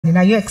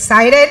Are you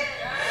excited?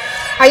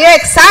 Are you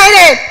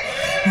excited?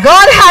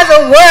 God has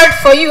a word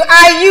for you.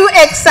 Are you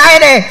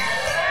excited?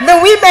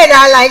 The women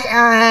are like,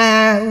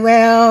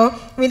 well,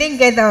 we didn't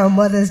get that on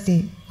Mother's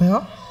Day.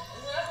 Well,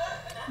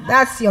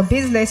 that's your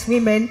business,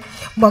 women.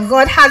 But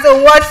God has a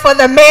word for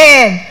the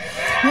men.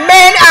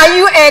 Men, are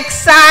you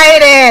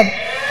excited?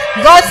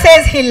 God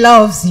says He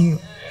loves you,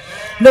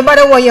 no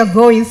matter what you're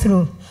going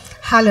through.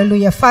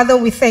 Hallelujah. Father,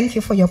 we thank you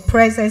for your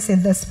presence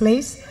in this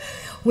place.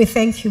 We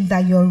thank you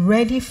that you're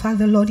ready,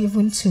 Father, Lord,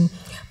 even to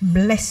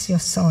bless your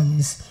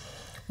sons.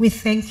 We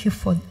thank you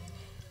for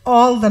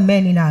all the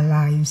men in our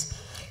lives.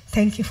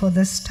 Thank you for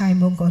this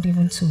time, oh God,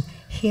 even to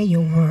hear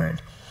your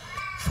word.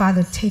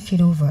 Father, take it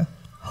over.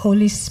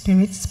 Holy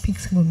Spirit, speak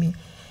through me.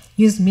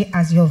 Use me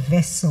as your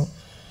vessel.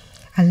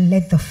 And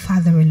let the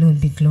Father alone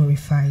be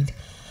glorified.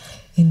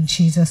 In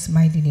Jesus'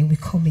 mighty name, we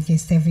come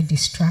against every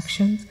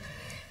distraction.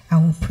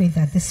 And we pray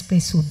that this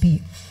place will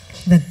be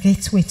the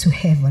gateway to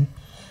heaven.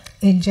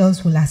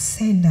 Angels will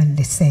ascend and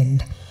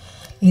descend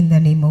in the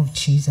name of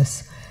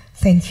Jesus.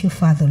 Thank you,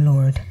 Father,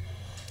 Lord.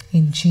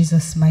 In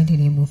Jesus' mighty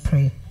name we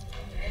pray.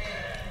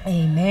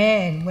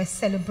 Amen. We're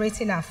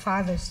celebrating our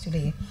fathers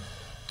today.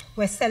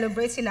 We're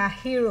celebrating our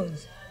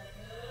heroes.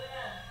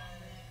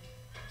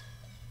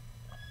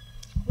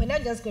 We're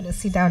not just going to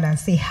sit down and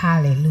say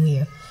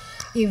hallelujah.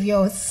 If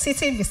you're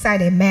sitting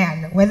beside a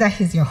man, whether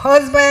he's your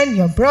husband,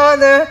 your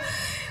brother,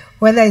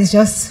 whether it's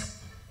just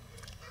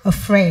a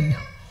friend,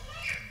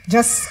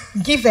 just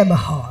give them a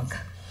hug.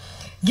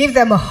 Give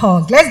them a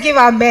hug. Let's give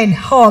our men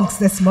hugs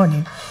this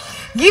morning.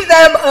 Give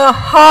them a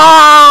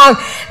hug.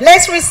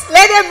 Let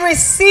them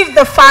receive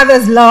the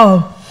Father's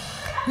love.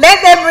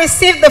 Let them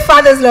receive the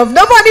Father's love.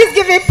 Nobody's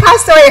giving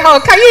Pastor a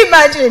hug. Can you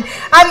imagine?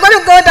 I'm going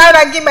to go down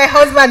and give my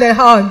husband a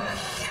hug.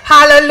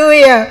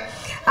 Hallelujah.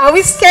 Are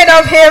we scared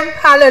of him?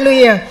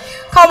 Hallelujah.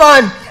 Come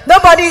on.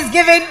 Nobody's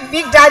giving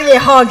Big Daddy a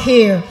hug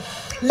here.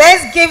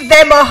 Let's give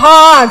them a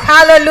hug.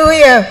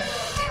 Hallelujah.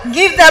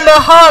 Give them a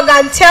hug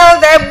and tell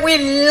them we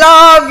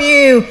love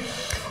you.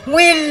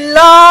 We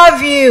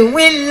love you.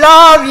 We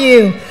love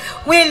you.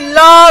 We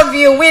love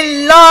you.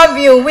 We love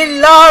you. We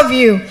love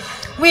you.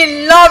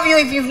 We love you.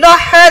 If you've not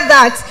heard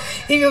that,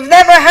 if you've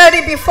never heard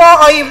it before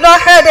or you've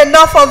not heard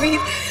enough of it,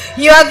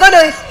 you are going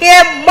to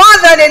hear more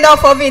than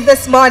enough of it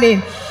this morning.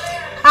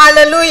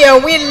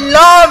 Hallelujah. We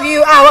love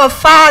you, our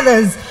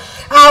fathers,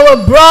 our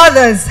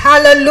brothers.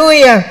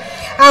 Hallelujah.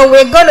 And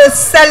we're going to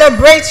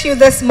celebrate you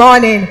this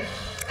morning.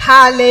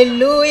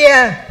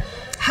 Hallelujah.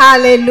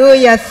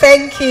 Hallelujah.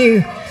 Thank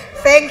you.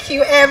 Thank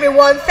you,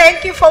 everyone.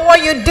 Thank you for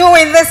what you do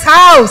in this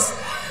house.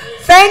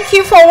 Thank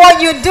you for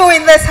what you do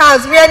in this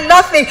house. We are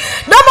nothing.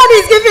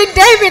 Nobody's giving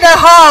David a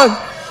hug.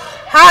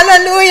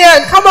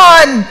 Hallelujah. Come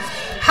on.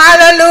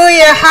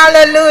 Hallelujah.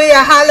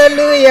 Hallelujah.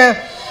 Hallelujah.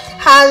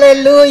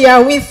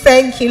 Hallelujah. We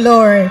thank you,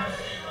 Lord.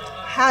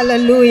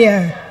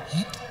 Hallelujah.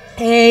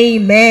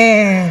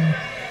 Amen.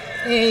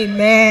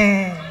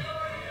 Amen.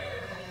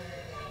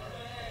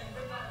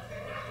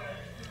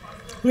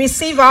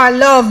 Receive our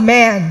love,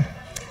 man.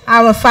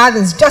 Our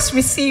fathers, just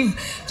receive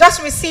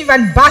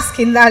and bask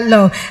in that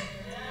love.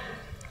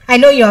 I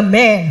know you're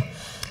men.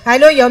 I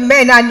know you're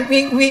men, and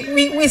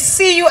we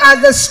see you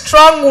as the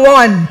strong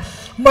one.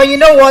 But you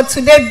know what?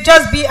 Today,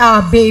 just be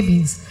our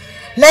babies.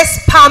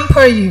 Let's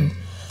pamper you.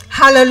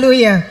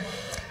 Hallelujah.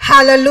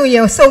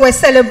 Hallelujah. So we're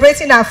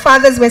celebrating our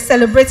fathers. We're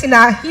celebrating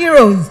our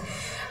heroes.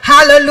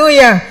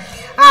 Hallelujah.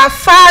 Our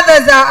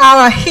fathers are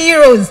our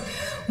heroes.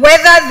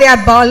 Whether they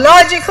are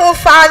biological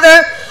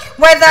father,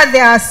 whether they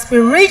are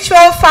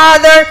spiritual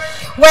father,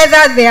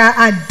 whether they are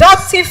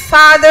adoptive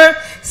father,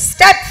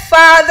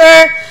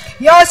 stepfather,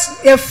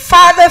 your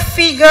father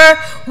figure,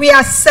 we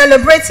are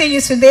celebrating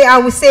you today. I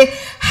will say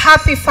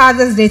Happy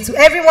Father's Day to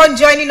everyone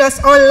joining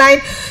us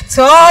online,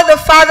 to all the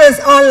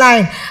fathers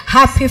online.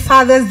 Happy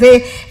Father's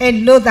Day,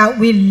 and know that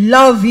we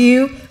love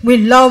you. We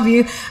love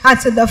you. And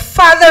to the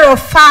Father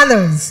of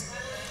fathers,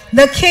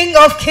 the King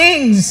of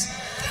kings,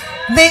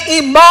 the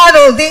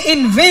immortal, the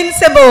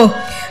invincible,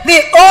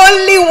 the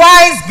only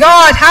wise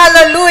God,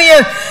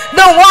 hallelujah,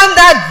 the one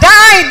that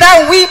died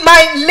that we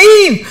might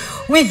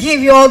live. We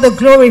give you all the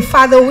glory,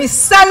 Father. We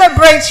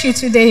celebrate you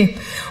today.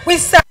 We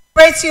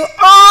celebrate you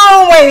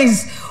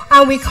always.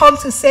 And we come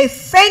to say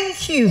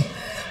thank you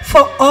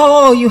for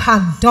all you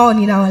have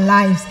done in our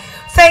lives.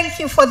 Thank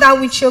you for that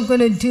which you're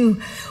going to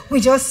do. We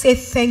just say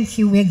thank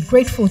you. We're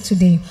grateful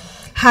today.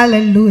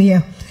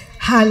 Hallelujah.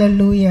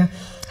 Hallelujah.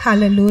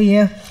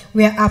 Hallelujah.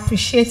 We are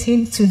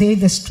appreciating today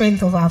the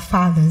strength of our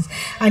fathers.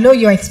 I know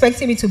you're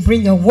expecting me to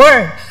bring a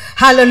word.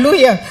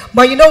 Hallelujah.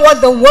 But you know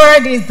what the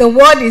word is? The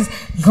word is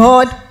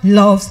God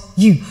loves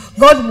you.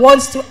 God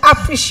wants to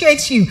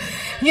appreciate you.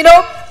 And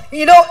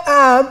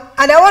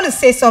I want to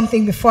say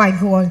something before I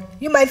go on.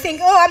 You might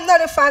think, oh, I'm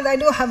not a father. I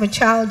don't have a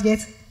child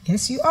yet.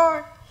 Yes, you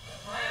are.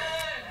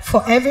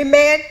 For every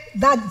man,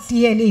 that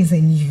DNA is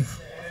in you.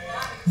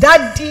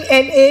 That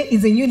DNA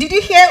is in you. Did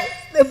you hear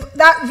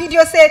that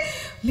video said,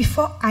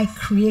 before I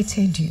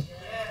created you,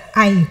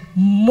 I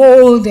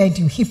molded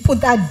you. He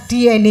put that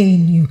DNA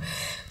in you.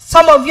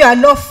 Some of you are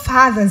not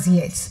fathers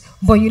yet.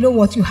 But you know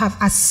what? You have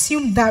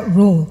assumed that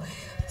role,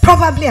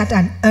 probably at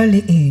an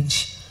early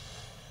age.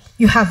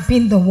 You have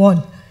been the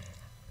one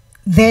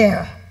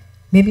there,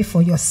 maybe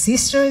for your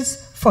sisters,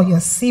 for your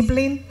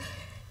sibling.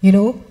 You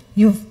know,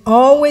 you've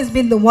always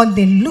been the one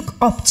they look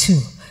up to.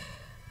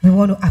 We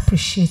want to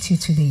appreciate you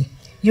today.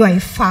 You are a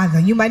father.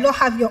 You might not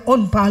have your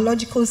own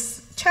biological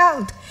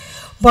child,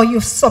 but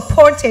you've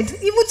supported,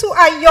 even to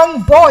our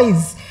young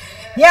boys.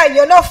 Yeah,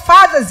 you're not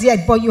fathers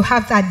yet, but you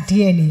have that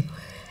DNA.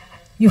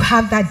 You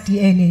have that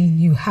DNA in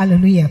you.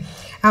 Hallelujah.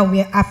 And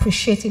we're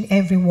appreciating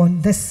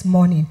everyone this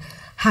morning.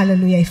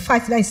 Hallelujah. In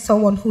fact, there is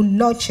someone who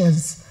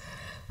nurtures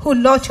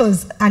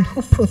and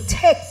who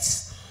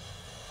protects,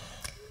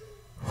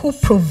 who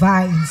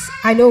provides.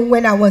 I know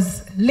when I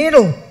was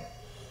little,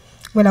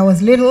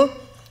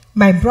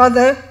 my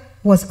brother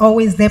was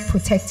always there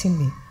protecting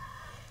me.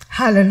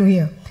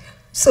 Hallelujah.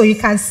 So you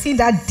can see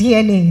that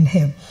DNA in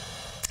him.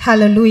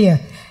 Hallelujah.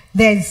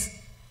 There's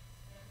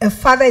a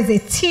father is a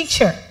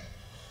teacher,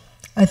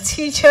 a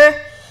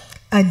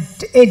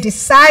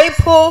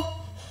disciple.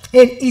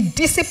 He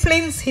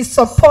disciplines, he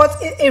supports,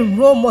 a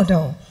role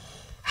model.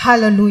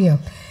 Hallelujah.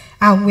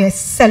 And we're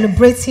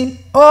celebrating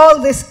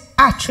all these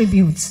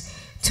attributes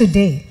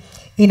today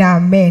in our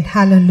men.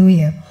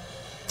 Hallelujah.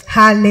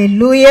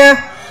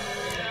 Hallelujah.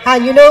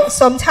 And you know,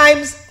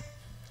 sometimes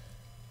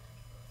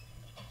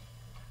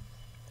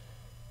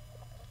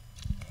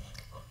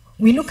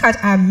we look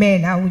at our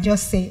men and we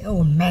just say,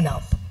 oh, man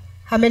up.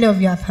 How many of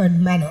you have heard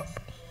man up?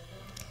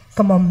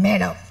 Come on,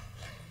 man up.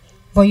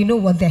 But you know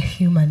what? They're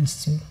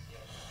humans too.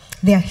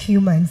 They are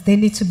humans. They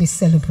need to be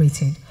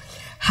celebrated.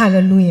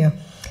 Hallelujah.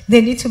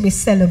 They need to be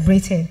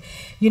celebrated.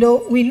 You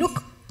know, we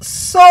look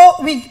so,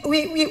 we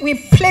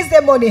place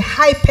them on a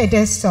high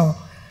pedestal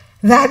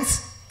that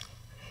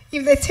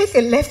if they take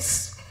a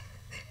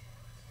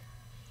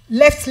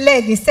left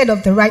leg instead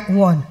of the right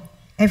one,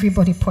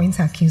 everybody points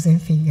accusing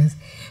fingers.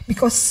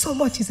 Because so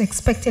much is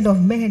expected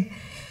of men.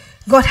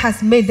 God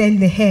has made them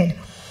the head.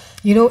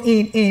 You know,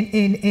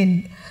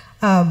 in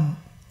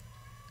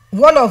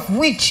one of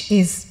which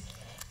is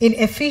in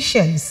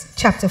Ephesians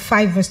chapter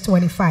 5 verse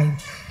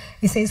 25.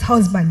 It says,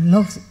 husband,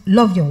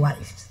 love your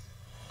wife.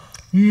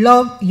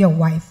 Love your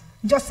wife.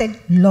 Just said,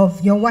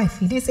 love your wife.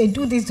 He didn't say,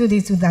 do this, do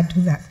this, do that,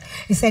 do that.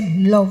 He said,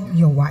 love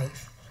your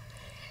wife.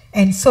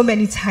 And so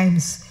many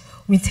times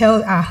we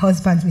tell our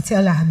husbands, we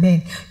tell our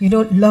men, you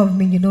don't love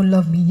me, you don't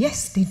love me.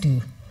 Yes, they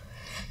do.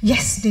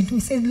 Yes, they do.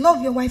 He says,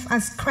 love your wife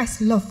as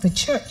Christ loved the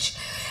church.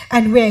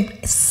 And we're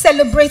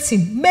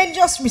celebrating. Men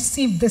just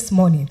received this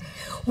morning.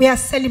 We are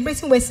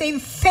celebrating. We're saying,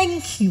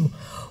 thank you.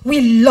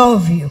 We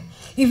love you.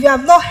 If you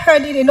have not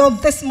heard it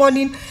enough this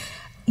morning,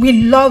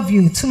 we love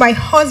you. To my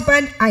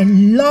husband, I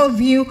love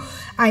you.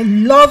 I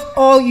love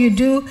all you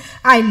do.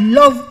 I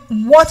love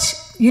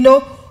what, you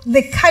know,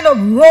 the kind of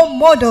role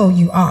model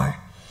you are.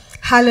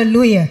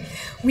 Hallelujah.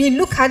 We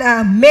look at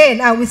our men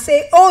and we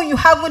say, oh, you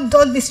haven't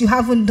done this, you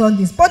haven't done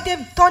this. But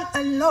they've done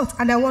a lot,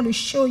 and I want to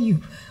show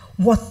you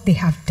what they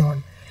have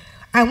done.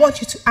 I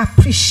want you to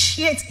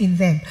appreciate in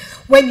them.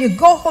 When you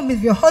go home,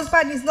 if your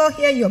husband is not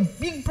here, your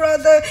big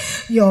brother,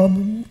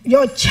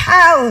 your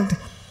child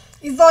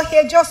is not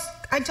here,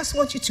 I just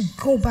want you to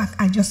go back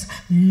and just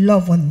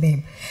love on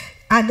them.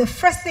 And the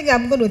first thing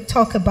I'm going to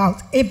talk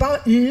about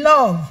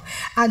love,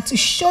 and to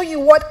show you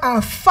what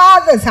our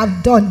fathers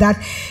have done,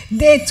 that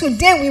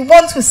today we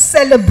want to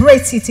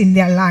celebrate it in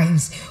their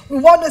lives. We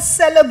want to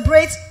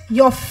celebrate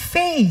your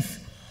faith.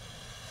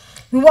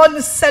 We want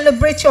to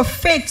celebrate your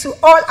faith to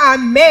all our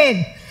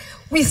men.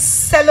 We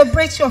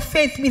celebrate your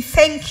faith. We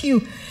thank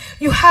you.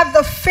 You have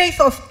the faith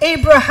of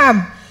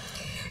Abraham.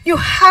 You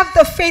have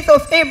the faith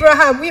of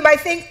Abraham. We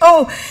might think,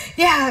 oh,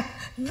 yeah,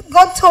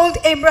 God told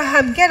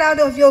Abraham, get out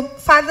of your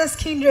father's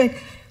kindred.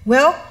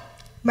 Well,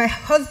 my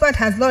husband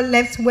has not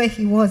left where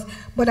he was,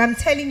 but I'm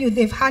telling you,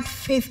 they've had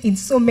faith in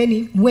so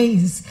many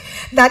ways.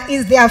 That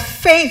is their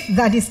faith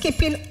that is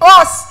keeping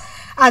us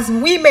as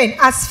women,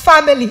 as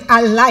family,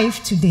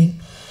 alive today.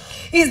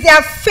 It's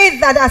their faith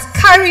that has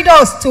carried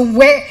us to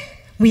where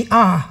we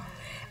are.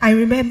 I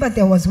remember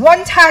there was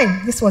one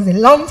time, this was a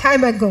long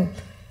time ago,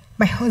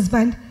 my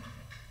husband,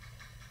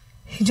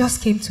 he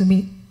just came to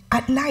me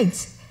at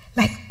night,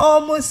 like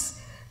almost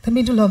the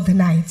middle of the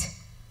night.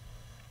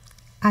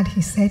 And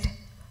he said,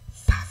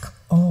 pack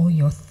all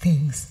your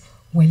things.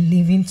 We're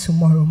leaving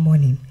tomorrow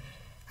morning.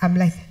 I'm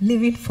like,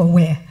 leaving for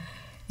where?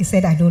 He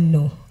said, I don't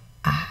know.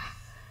 Ah,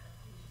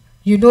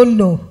 you don't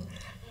know?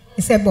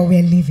 He said, but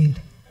we're leaving.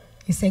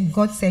 He said,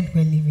 God said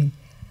we're leaving.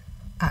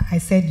 I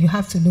said, you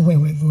have to know where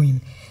we're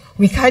going.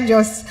 We can't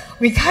just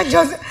be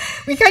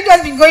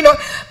going on.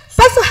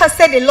 Pastor has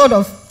said a lot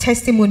of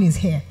testimonies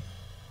here.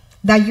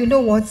 That you know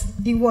what?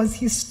 It was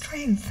his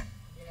strength.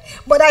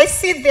 But I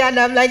sit there and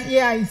I'm like,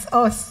 yeah, it's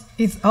us.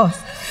 It's us.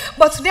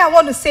 But today I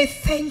want to say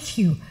thank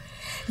you.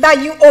 That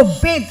you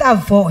obeyed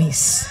that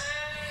voice.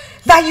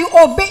 That you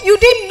obeyed. You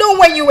didn't know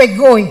where you were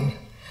going.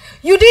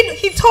 You didn't.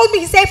 He told me,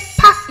 he said,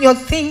 pack your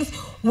things.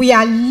 We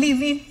are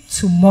leaving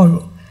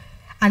tomorrow.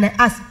 And I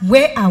asked,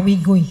 where are we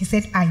going? He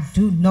said, I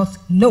do not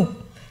know.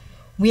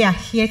 We are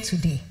here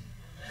today.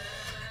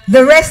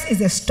 The rest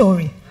is a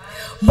story.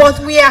 But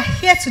we are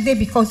here today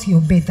because he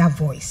obeyed that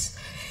voice.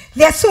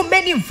 There are so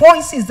many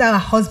voices that our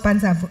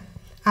husbands have,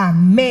 our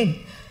men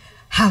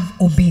have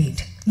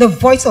obeyed. The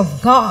voice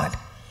of God.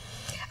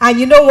 And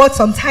you know what?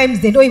 Sometimes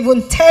they don't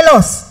even tell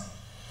us.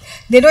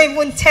 They don't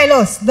even tell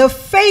us. The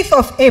faith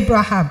of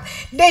Abraham.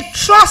 They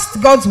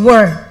trust God's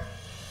word.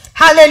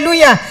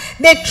 Hallelujah.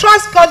 They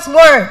trust God's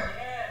word.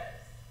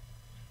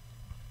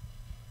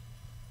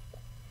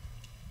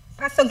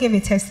 Pastor gave a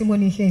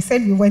testimony here. He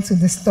said we went to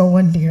the store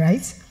one day,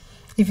 right?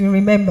 If you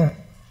remember.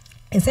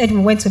 He said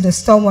we went to the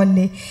store one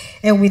day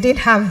and we didn't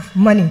have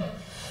money.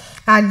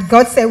 And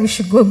God said we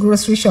should go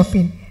grocery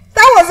shopping.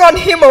 That was on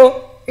him,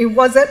 oh. It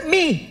wasn't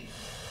me.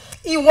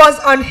 It was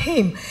on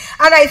him.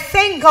 And I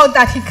thank God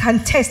that he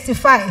can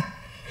testify.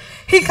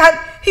 He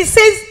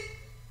says,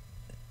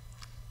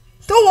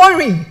 don't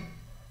worry.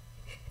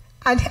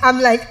 And I'm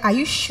like, are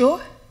you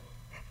sure?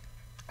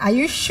 Are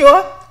you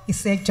sure? He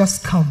said,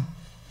 just come.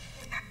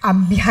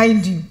 I'm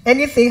behind you.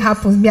 Anything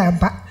happens,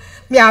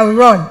 I'll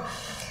run.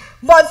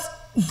 But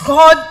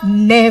God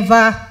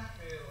never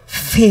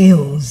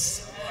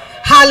fails.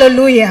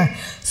 Hallelujah.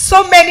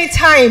 So many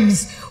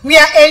times we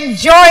are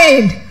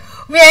enjoying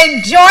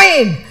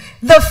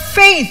the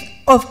faith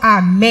of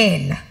our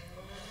men.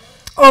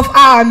 Of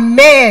our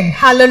men.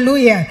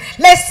 Hallelujah.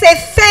 Let's say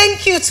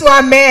thank you to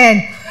our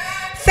men.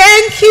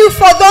 Thank you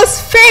for those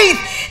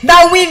faith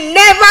that we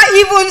never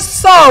even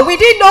saw. We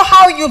didn't know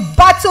how you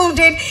battled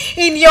it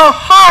in your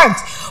heart,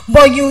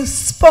 but you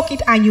spoke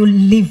it and you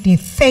lived it.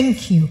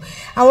 Thank you.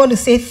 I want to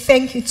say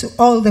thank you to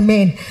all the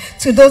men,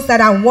 to those that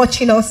are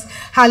watching us.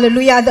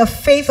 Hallelujah. The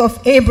faith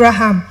of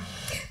Abraham.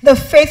 The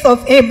faith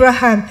of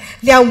Abraham.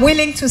 They are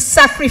willing to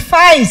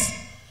sacrifice.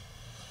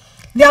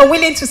 They are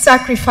willing to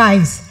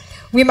sacrifice.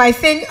 We might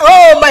think,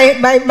 oh,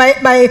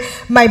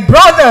 my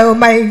brother,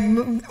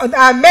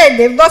 our men,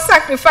 they've not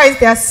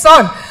sacrificed their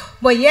son.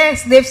 But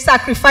yes, they've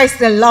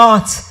sacrificed a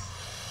lot.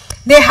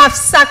 They have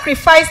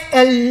sacrificed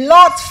a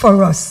lot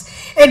for us.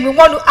 And we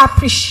want to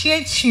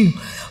appreciate you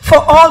for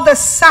all the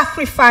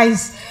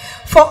sacrifice.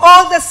 For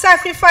all the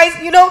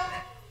sacrifice, you know.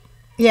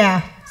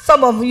 Yeah,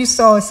 some of you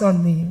saw us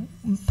on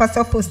the,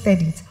 Pastor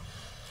posted it.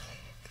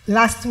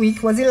 Last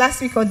week, was it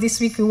last week or this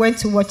week, we went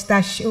to watch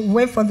that show, we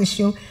went for the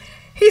show.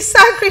 He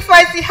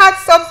sacrificed, he had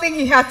something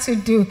he had to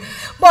do.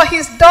 But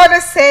his daughter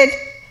said,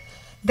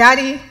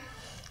 Daddy,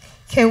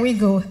 can we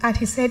go? And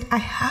he said, I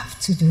have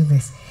to do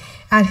this.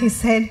 And he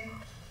said,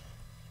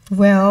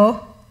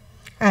 well,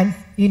 and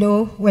you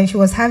know, when she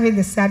was having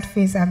the sad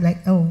face, I'm like,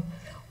 oh,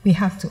 we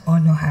have to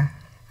honor her.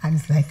 And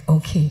it's like,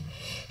 okay.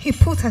 He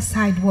put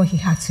aside what he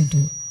had to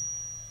do.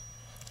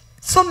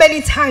 So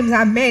many times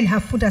our men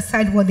have put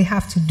aside what they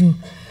have to do.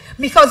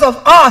 Because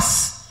of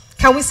us,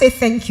 can we say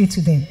thank you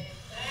to them?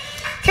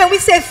 Can we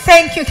say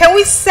thank you? Can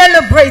we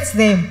celebrate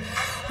them?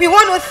 We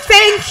want to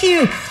thank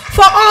you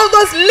for all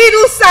those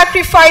little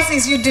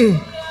sacrifices you do.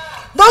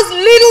 Those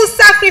little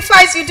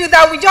sacrifices you do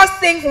that we just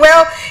think,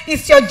 well,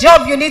 it's your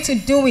job, you need to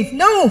do it.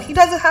 No, he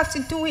doesn't have to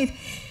do it.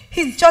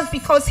 It's just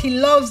because he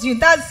loves you.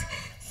 That's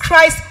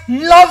Christ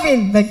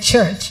loving the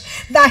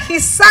church. That he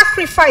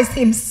sacrificed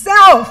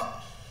himself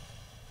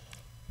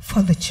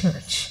for the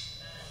church.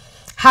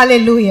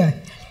 Hallelujah.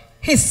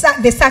 They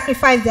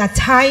sacrificed their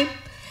time.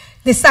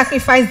 They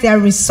sacrifice their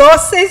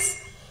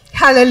resources.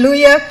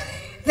 Hallelujah.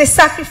 They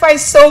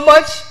sacrifice so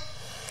much.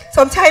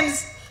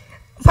 Sometimes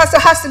pastor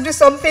has to do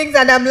some things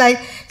and I'm like,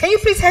 can you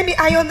please help me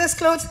iron these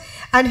clothes?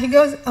 And he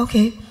goes,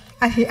 okay.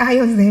 And he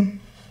irons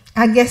them.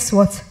 And guess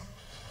what?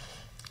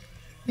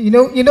 You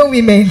know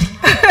women.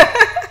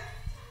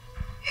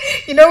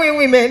 You know we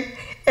women.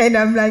 And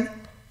I'm like,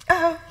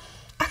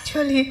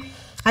 actually,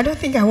 I don't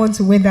think I want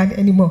to wear that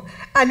anymore.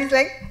 And it's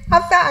like,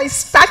 after I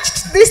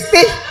starched this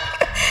thing,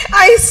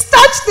 I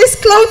starched this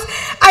clothes,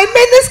 I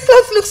made this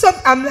clothes look so,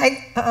 I'm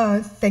like,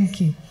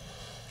 thank you.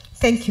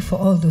 Thank you for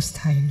all those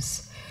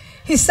times.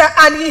 He said,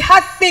 and he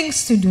had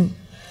things to do.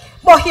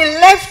 But he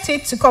left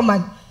it to come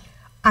and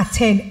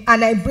attend.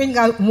 And I bring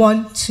out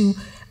 1, 2,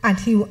 and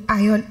he will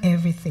iron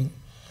everything.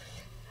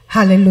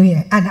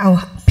 Hallelujah. And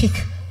I'll pick,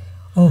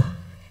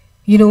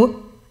 you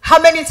know,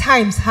 how many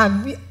times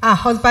have our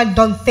husband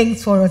done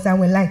things for us and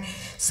we're like,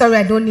 sorry,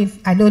 I don't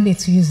need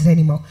to use it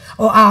anymore.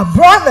 Or our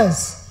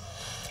brothers,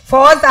 for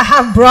us that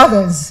have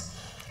brothers,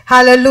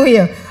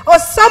 hallelujah. Or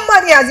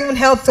somebody has even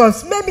helped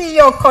us, maybe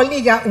your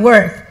colleague at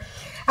work,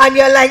 and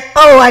you're like,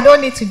 oh, I don't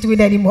need to do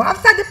it anymore.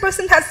 After the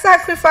person has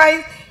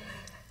sacrificed,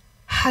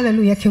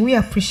 hallelujah, can we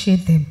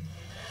appreciate them?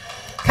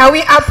 Can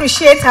we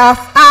appreciate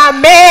our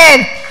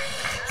men?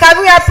 Can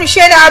we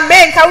appreciate our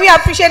men? Can we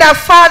appreciate our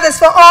fathers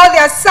for all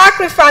their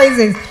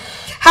sacrifices?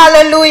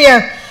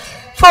 Hallelujah.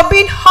 For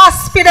being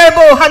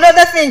hospitable.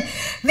 Another thing,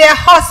 they're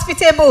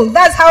hospitable.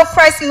 That's how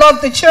Christ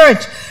loved the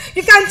church.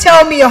 You can't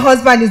tell me your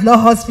husband is not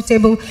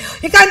hospitable.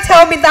 You can't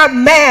tell me that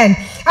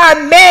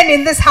our men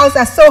in this house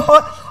are so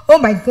hot. Oh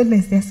my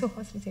goodness, they're so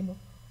hospitable.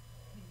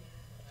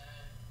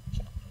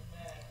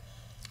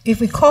 If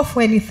we call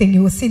for anything,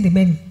 you will see the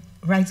men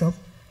rise up.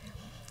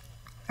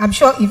 I'm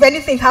sure if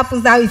anything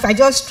happens now, if I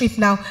just strip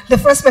now, the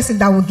first person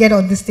that will get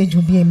on this stage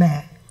will be a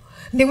man.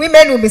 The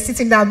women will be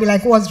sitting there and be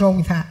like, what's wrong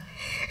with her?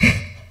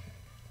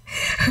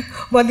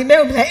 But the men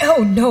will be like,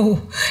 oh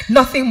no,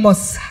 nothing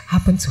must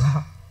happen to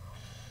her.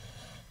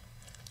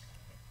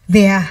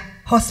 They are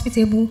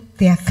hospitable,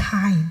 they are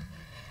kind.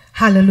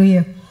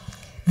 Hallelujah.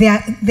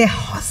 They're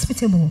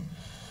hospitable.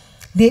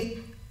 They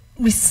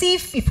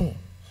receive people.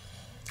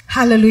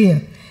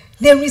 Hallelujah.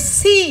 They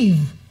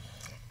receive.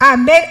 Our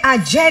men are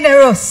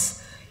generous.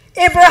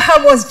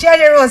 Abraham was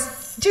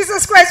generous.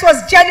 Jesus Christ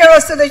was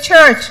generous to the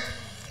church.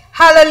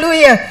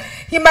 Hallelujah.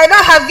 He might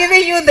not have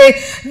given you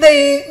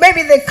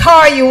maybe the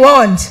car you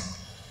want,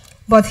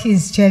 but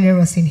he's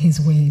generous in his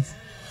ways.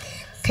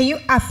 Can you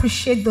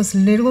appreciate those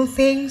little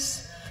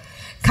things?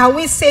 Can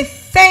we say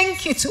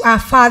thank you to our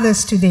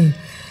fathers today?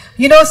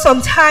 You know,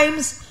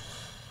 sometimes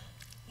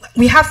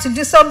we have to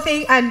do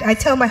something, and I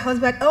tell my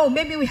husband, oh,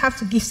 maybe we have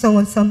to give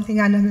someone something.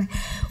 And I'm like,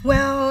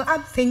 well,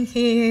 I'm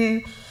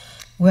thinking,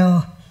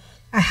 well,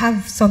 I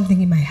have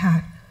something in my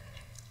heart.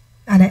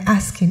 And I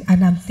ask him,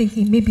 and I'm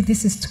thinking, maybe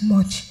this is too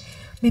much.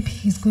 Maybe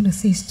he's going to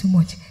say it's too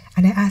much.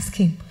 And I ask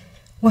him,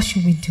 what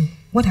should we do?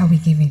 What are we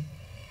giving?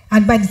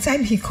 And by the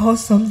time he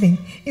calls something,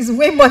 it's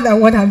way more than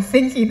what I'm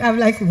thinking. I'm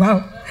like,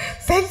 wow,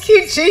 thank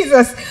you,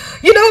 Jesus.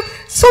 You know,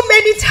 so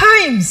many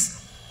times,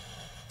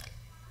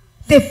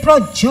 they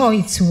brought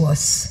joy to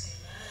us.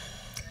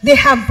 They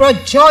have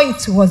brought joy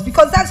to us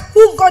because that's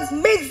who God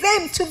made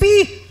them to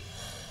be.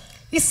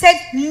 He said,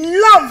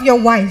 love your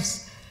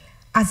wives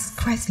as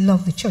Christ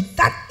loved the church.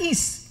 That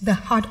is the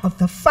heart of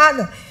the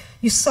Father.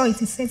 You saw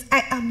it. It says,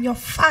 I am your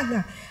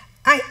Father.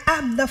 I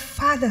am the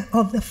Father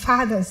of the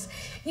fathers.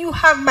 You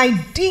have my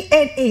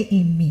DNA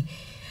in me.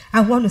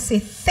 I want to say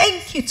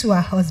thank you to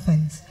our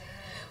husbands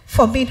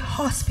for being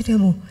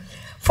hospitable,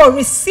 for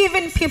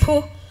receiving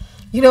people.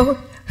 You know,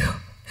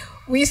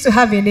 we used to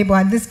have a neighbor,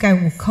 and this guy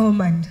would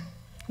come and,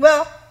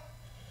 well,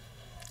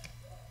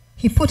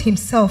 he put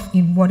himself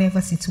in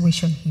whatever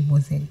situation he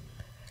was in.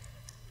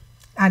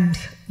 And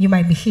you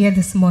might be here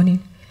this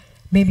morning.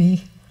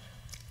 Maybe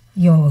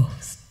your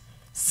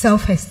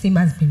self-esteem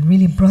has been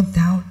really brought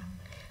down.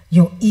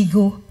 Your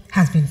ego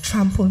has been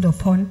trampled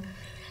upon.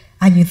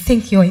 And you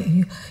think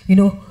you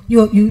know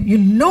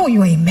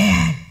you're a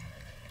man.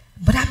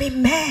 But I'm a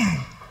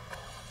man.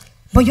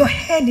 But your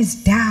head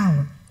is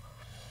down.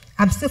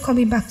 I'm still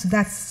coming back to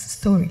that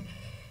story.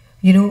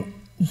 You know,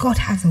 God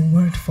has a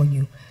word for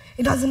you.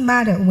 It doesn't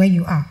matter where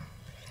you are.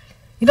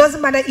 It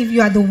doesn't matter if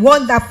you are the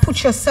one that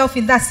put yourself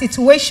in that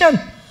situation.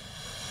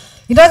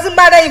 It doesn't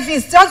matter if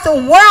it's just the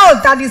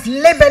world that is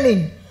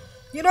labeling.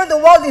 You know, the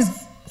world is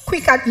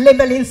quick at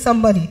labeling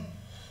somebody.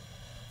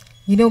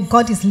 You know,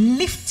 God is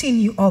lifting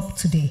you up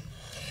today.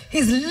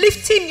 He's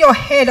lifting your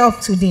head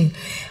up today.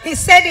 He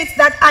said it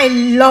that I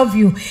love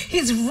you.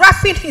 He's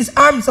wrapping his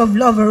arms of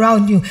love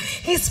around you.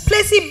 He's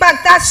placing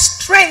back that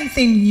strength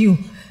in you.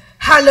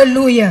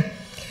 Hallelujah.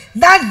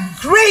 That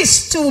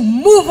grace to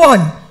move on.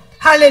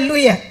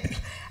 Hallelujah.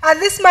 And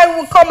this man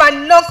will come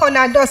and knock on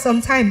our door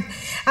sometime,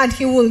 and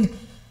he will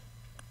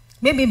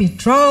maybe be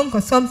drunk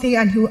or something,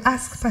 and he will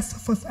ask Pastor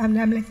Foss, and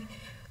I'm like,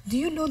 do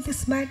you know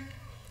this man?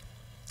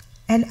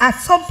 And at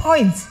some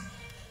point,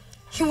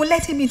 he will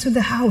let him into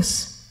the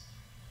house.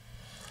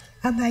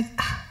 I'm like,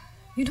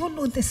 you don't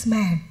know this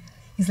man.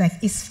 He's like,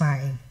 it's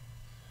fine.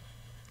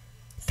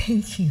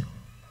 Thank you.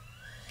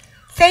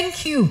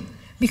 Thank you,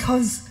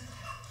 because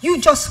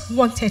you just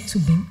wanted to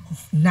be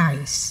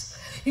nice.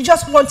 You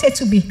just wanted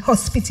to be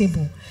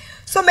hospitable.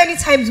 So many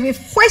times we've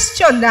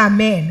questioned our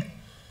men.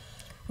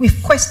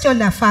 We've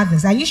questioned our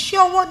fathers. Are you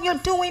sure what you're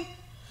doing?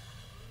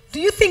 Do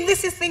you think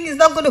this thing is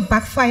not going to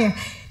backfire?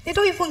 They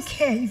don't even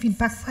care if it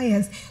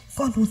backfires.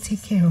 God will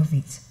take care of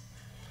it.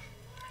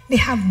 They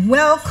have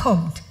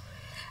welcomed.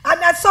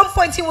 And at some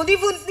point,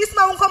 this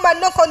man will come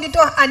and knock on the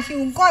door, and he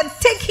will go and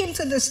take him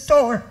to the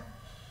store.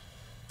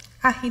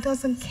 And he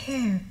doesn't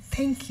care.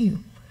 Thank you.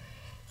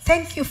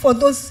 Thank you for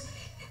those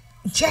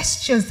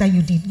gestures that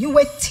you did. You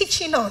were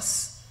teaching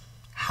us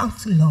how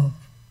to love.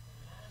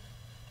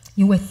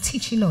 You were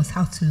teaching us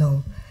how to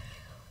love.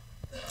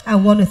 I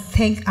want to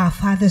thank our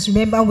fathers.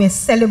 Remember, we're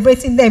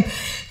celebrating them.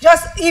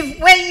 Just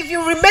if you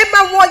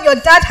remember what your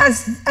dad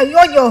has,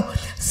 your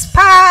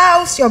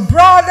spouse, your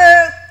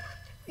brother,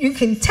 you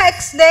can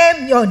text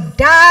them, your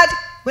dad.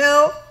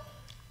 Well,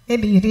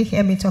 maybe you didn't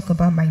hear me talk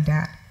about my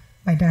dad.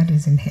 My dad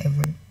is in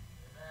heaven.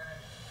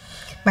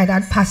 My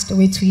dad passed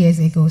away 2 years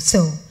ago,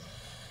 so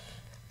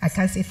I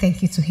can't say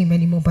thank you to him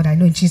anymore, but I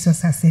know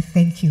Jesus has said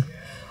thank you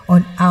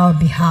on our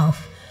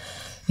behalf.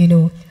 You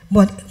know,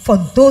 but for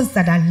those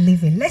that are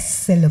living, let's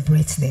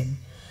celebrate them.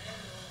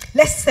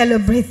 Let's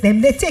celebrate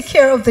them. They take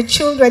care of the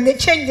children. They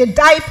change the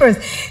diapers.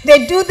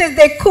 They do this,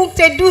 they cook,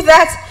 they do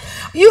that.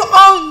 You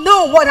all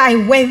know what I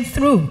went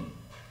through.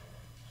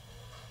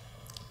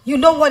 You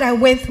know what I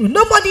went through.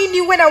 Nobody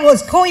knew when I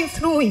was going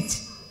through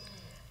it.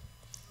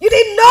 You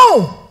didn't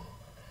know.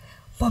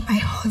 But my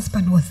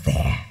husband was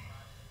there.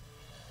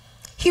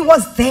 He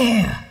was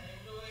there.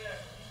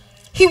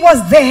 He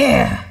was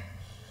there.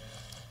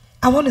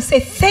 I want to say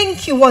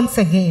thank you once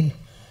again.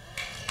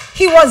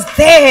 He was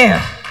there.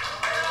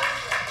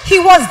 He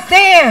was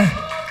there.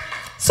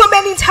 So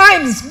many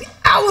times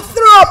I would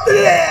throw up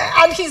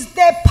and he's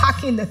there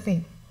packing the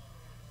thing.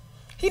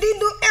 He didn't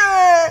do,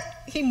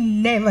 he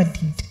never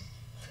did.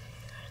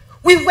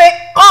 We were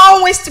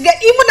always together.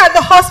 Even at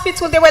the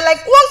hospital, they were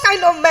like, what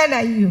kind of man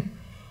are you?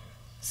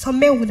 Some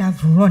men would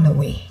have run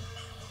away.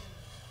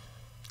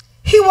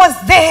 He was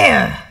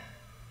there.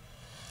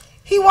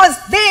 He was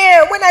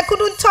there when I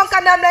couldn't talk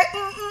and I'm like,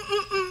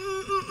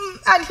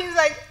 and he's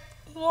like,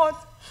 what?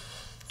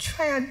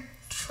 Try.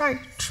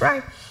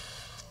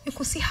 You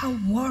could see how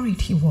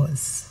worried he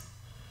was.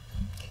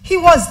 He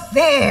was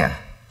there.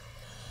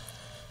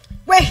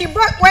 When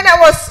I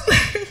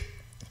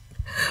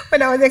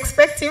was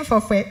expecting for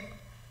Fwe,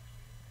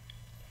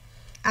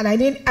 and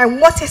I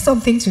wanted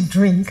something to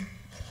drink,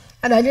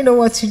 and I didn't know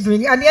what to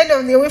drink. At the end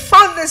of the day, we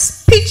found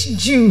this peach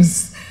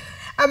juice,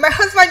 and my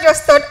husband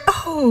just thought,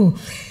 oh,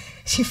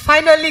 she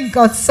finally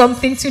got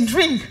something to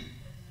drink.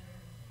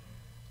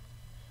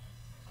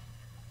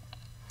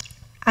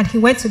 And he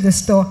went to the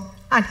store,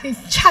 and he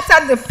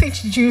chattered the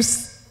peach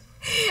juice.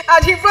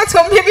 And he brought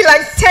home maybe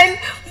like 10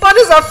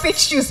 bottles of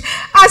peach juice.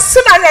 As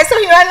soon as I saw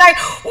him, I was like,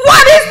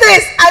 what is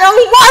this? I don't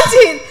want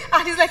it.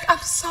 And he's like, I'm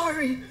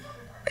sorry.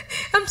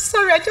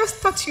 I just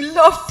thought you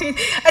loved it.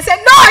 I said,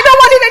 no, I don't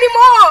want it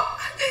anymore.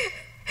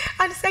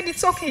 And he said,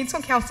 it's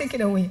okay, I'll take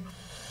it away.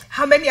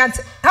 How many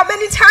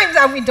times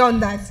have we done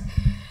that?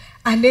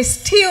 And they're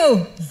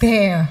still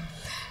there,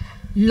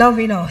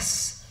 loving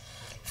us.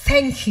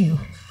 Thank you.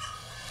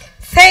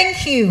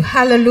 Thank you,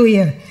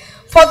 hallelujah,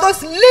 for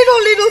those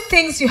little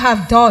things you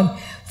have done.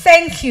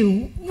 Thank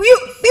you.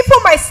 People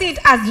might see it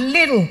as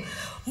little,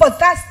 but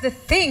that's the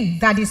thing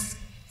that is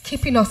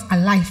keeping us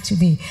alive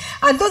today.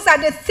 And those are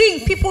the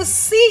things people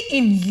see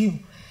in you.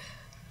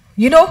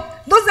 You know,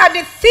 those are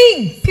the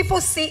things people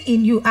see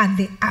in you and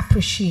they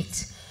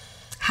appreciate.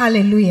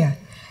 Hallelujah.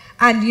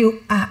 And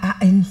you are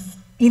an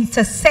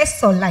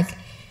intercessor like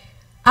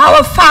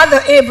our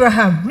father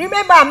Abraham.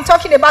 Remember, I'm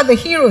talking about the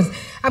heroes.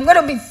 I'm going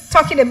to be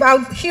talking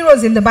about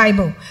heroes in the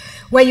Bible.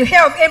 When you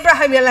hear of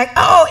Abraham, you're like,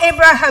 oh,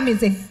 Abraham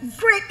is a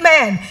great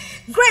man,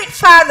 great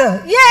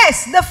father.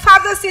 Yes, the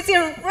father sitting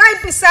right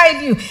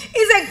beside you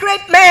is a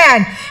great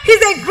man.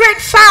 He's a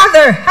great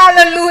father.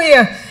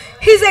 Hallelujah.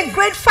 He's a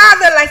great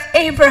father like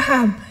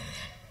Abraham.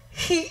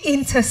 He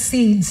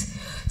intercedes.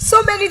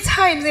 So many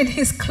times in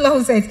his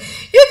closet,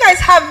 you guys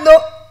have no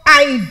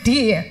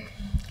idea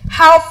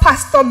how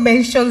pastor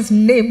mentions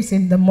names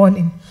in the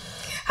morning.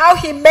 How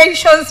he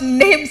mentions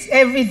names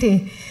every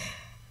day.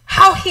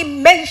 How he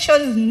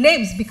mentions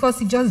names because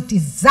he just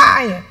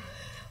desires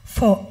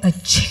for a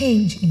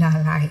change in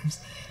our lives.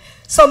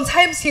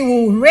 Sometimes he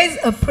will raise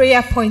a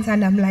prayer point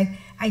and I'm like,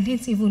 I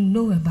didn't even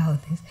know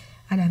about this.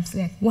 And I'm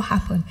like, what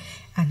happened?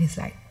 And it's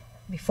like,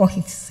 before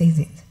he says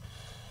it.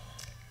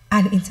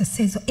 And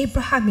intercedes. So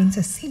Abraham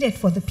interceded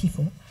for the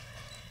people.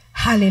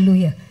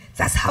 Hallelujah.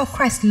 That's how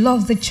Christ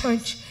loves the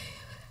church.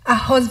 Our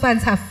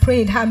husbands have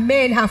prayed. Our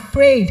men have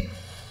prayed.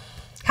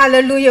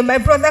 Hallelujah. My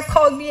brother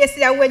called me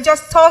yesterday and we're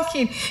just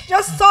talking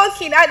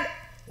and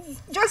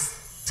just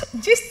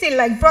still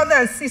like brother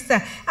and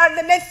sister. And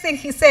the next thing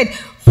he said,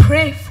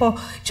 pray for,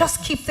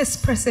 just keep this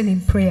person in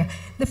prayer.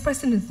 The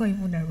person is not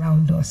even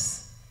around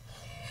us.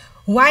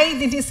 Why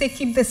did he say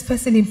keep this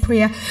person in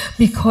prayer?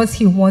 Because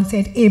he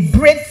wanted a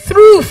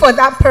breakthrough for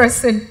that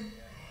person.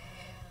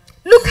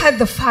 Look at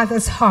the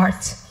Father's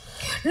heart.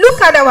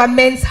 Look at our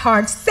men's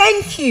hearts.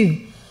 Thank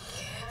you.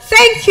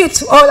 Thank you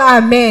to all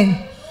our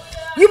men.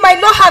 You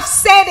might not have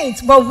said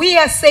it, but we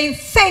are saying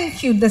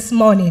thank you this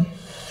morning.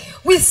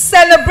 We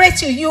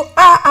celebrate you. You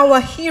are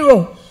our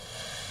hero.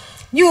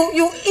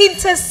 You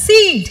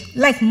intercede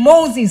like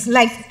Moses,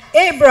 like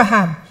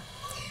Abraham.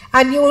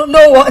 And you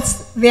know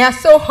what? They are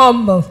so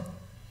humble.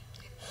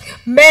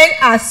 Men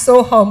are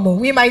so humble.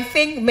 We might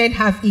think men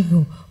have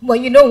ego.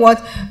 But you know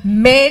what?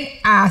 Men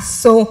are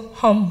so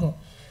humble.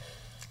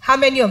 How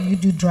many of you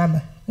do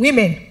drama?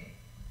 Women.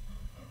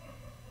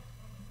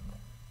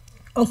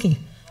 Okay.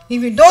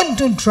 If you don't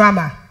do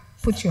drama,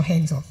 put your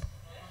hands up.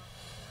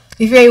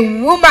 If you're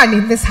a woman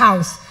in this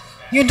house,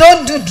 you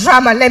don't do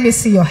drama, let me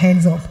see your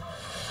hands up.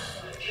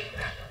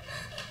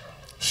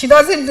 She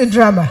doesn't do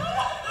drama.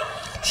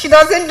 She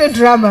doesn't do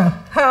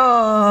drama.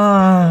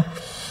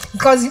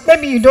 Because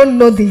maybe you don't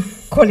know the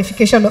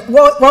qualification of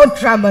what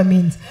drama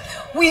means.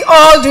 We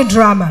all do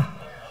drama.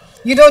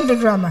 You don't do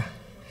drama.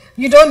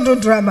 You don't do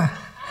drama.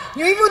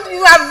 You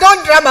have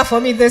done drama for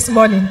me this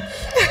morning.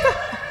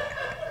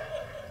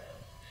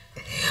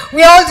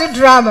 We all do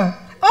drama.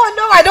 Oh,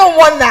 no, I don't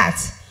want that.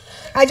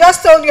 I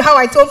just told you how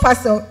I told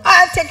Pastor,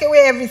 I'll take away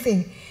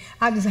everything.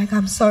 And he's like,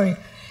 I'm sorry.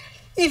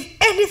 If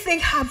anything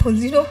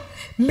happens,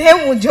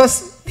 men will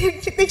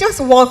they just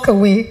walk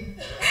away.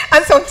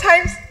 And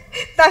sometimes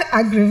that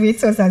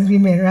aggravates us as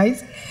women, right?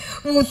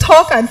 We will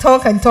talk and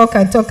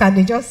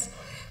they just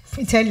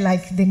pretend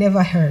like they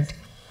never heard.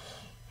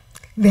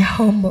 They're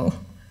humble.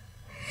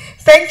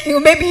 Thank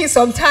you. Maybe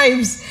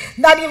sometimes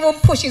that even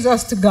pushes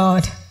us to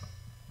God.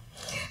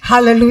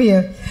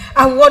 Hallelujah.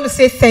 I want to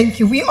say thank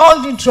you. We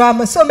all do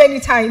drama so many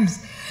times.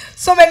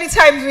 So many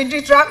times we do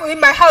drama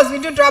in my house. We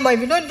do drama. If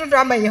you don't do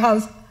drama in your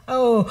house,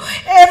 oh,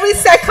 every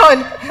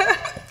second,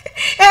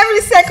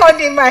 every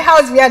second in my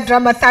house we are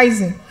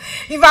dramatizing.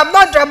 If I'm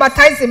not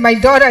dramatizing, my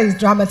daughter is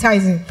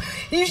dramatizing.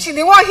 If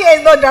the one here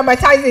is not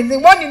dramatizing, the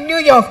one in New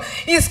York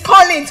is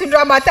calling to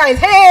dramatize.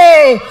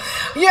 Hey,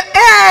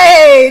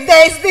 hey,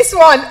 there is this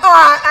one.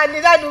 And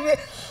that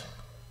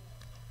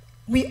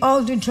we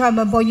all do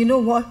drama, but you know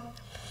what?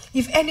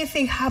 If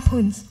anything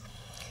happens,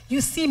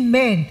 you see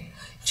men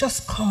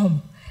just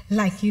come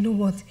like, you know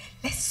what?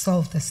 Let's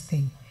solve this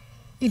thing.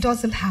 It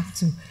doesn't have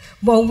to.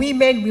 But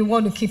women, we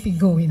want to keep it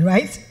going,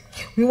 right?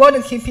 We want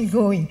to keep it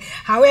going,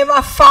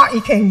 however far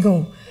it can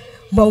go.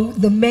 But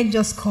the men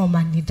just come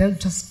and they don't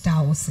just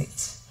douse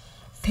it.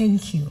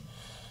 Thank you.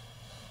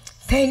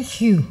 Thank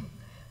you.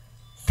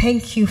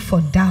 Thank you for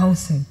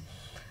dousing.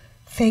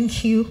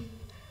 Thank you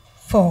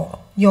for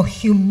your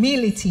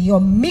humility,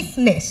 your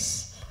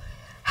meekness.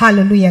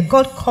 Hallelujah.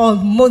 God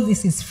called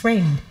Moses his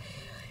friend.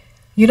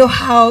 You know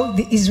how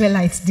the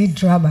Israelites did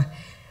drama?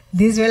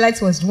 The Israelites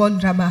was one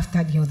drama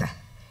after the other.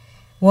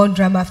 One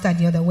drama after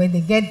the other. When they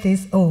get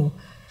this, oh,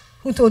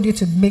 who told you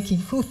to make it?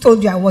 Who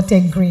told you I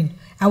wanted green?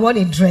 I want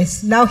a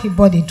dress. Now he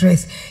bought a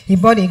dress. He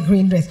bought a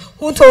green dress.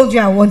 Who told you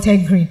I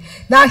wanted green?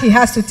 Now he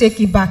has to take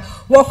it back.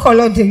 What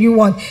color do you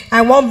want?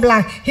 I want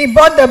black. He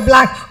bought the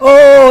black.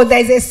 Oh,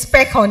 there's a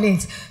speck on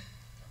it.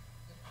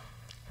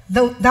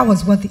 That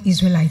was what the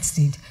Israelites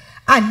did.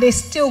 And they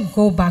still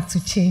go back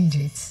to change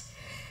it.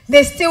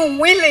 They're still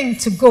willing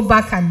to go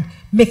back and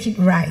make it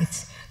right.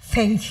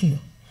 Thank you.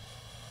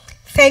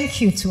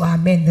 Thank you to our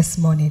men this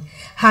morning.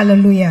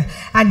 Hallelujah.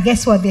 And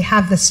guess what? They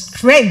have the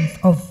strength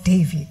of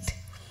David.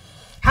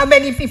 How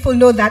many people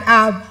know that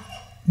our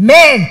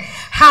men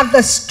have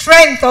the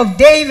strength of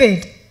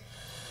David?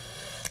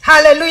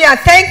 Hallelujah.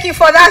 Thank you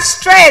for that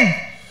strength.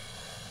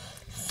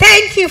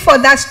 Thank you for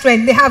that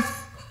strength. They have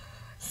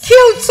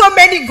killed so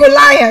many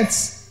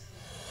Goliaths.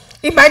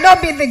 It might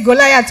not be the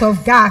Goliath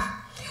of Gath,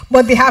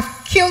 but they have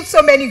killed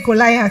so many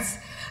Goliaths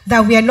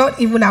that we are not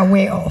even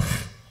aware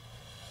of.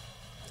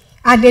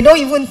 And they don't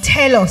even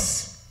tell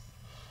us.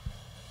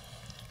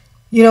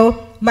 You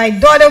know, my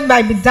daughter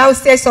might be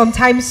downstairs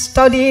sometimes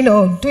studying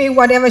or doing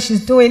whatever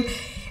she's doing.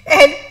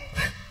 And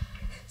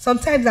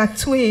sometimes at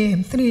 2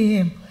 a.m., 3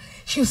 a.m.,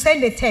 she'll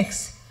send a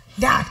text.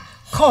 Dad,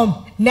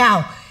 come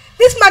now.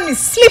 This man is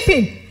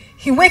sleeping.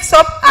 He wakes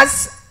up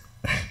as,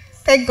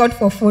 thank God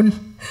for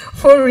phone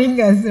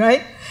ringers,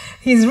 right?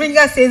 His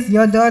ringer says,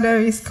 your daughter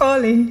is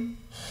calling.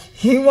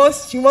 She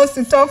wants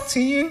to talk to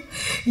you.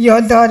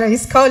 Your daughter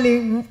is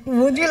calling.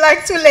 Would you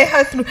like to let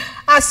her through?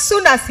 As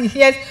soon as he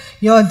hears,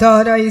 your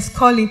daughter is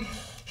calling,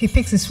 he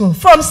picks his phone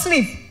from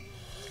sleep.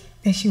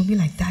 Then she'll be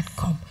like, Dad,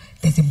 come.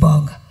 There's a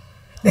bug.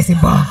 There's a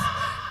bug.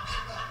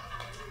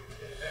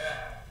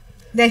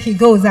 Then he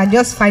goes and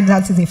just finds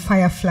out it's a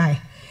firefly.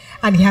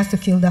 And he has to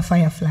kill the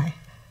firefly.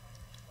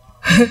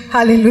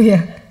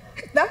 Hallelujah.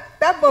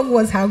 That bug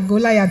was her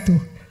Goliath too.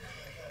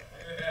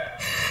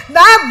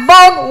 That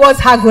bug was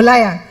her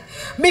Goliath.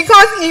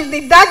 Because if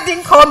the dad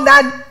didn't come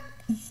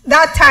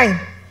that time,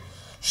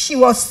 she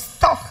was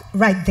stuck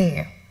right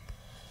there.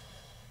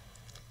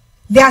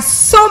 There are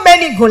so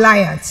many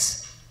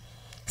Goliaths.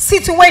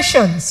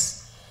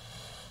 Situations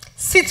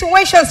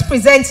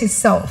present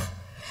itself.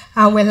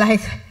 And we're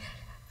like,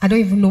 I don't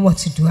even know what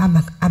to do. I'm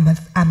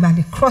at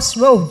a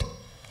crossroad.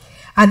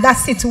 And that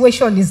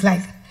situation is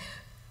like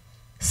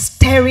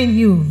staring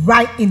you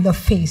right in the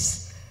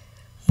face.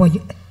 But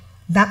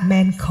that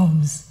man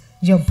comes.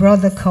 Your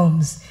brother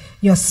comes.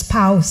 Your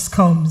spouse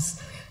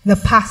comes. The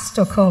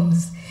pastor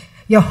comes.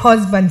 Your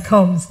husband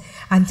comes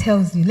and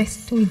tells you,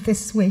 let's do it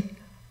this way.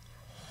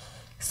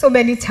 So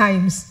many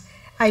times,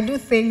 I do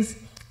things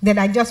that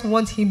I just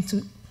want him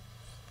to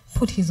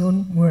put his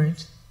own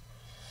word.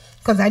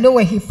 Because I know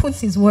when he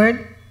puts his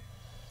word,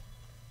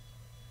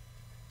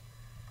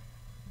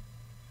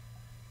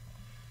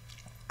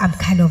 I'm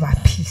kind of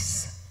at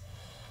peace.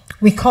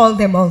 We call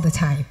them all the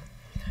time.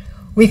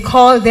 We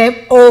call them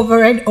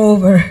over and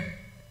over.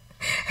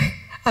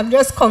 I'm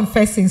just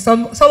confessing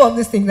some of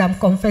these things. I'm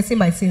confessing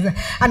my sins,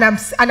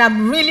 and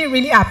I'm really,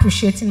 really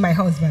appreciating my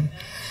husband.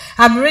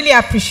 I'm really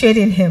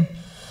appreciating him.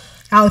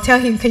 I'll tell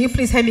him, can you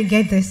please help me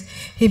get this?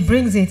 He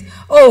brings it.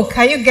 Oh,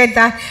 can you get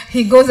that?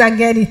 He goes and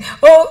get it.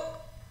 Oh,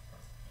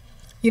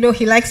 you know,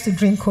 he likes to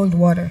drink cold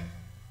water.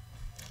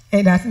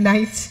 And at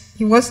night,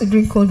 he wants to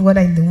drink cold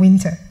water in the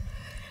winter.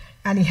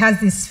 And he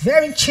has this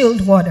very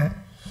chilled water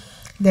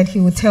that he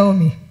will tell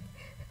me,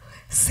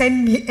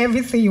 send me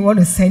everything you want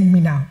to send me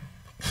now.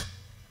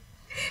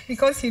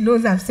 Because he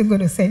knows I'm still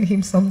going to send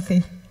him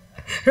something.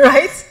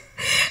 Right?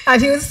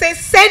 And he will say,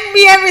 send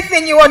me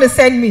everything you want to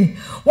send me.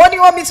 What do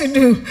you want me to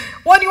do?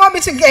 What do you want me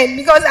to get?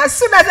 Because as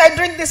soon as I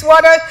drink this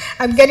water,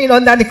 I'm getting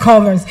under the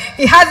covers.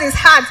 He has his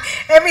hat.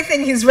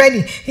 Everything is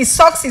ready. His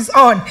socks is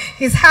on.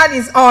 His hat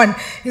is on.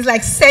 He's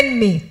like, send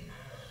me.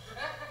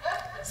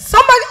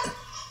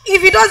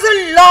 If he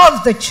doesn't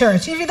love the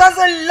church, if he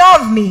doesn't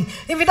love me,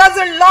 if he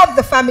doesn't love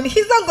the family,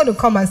 he's not going to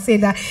come and say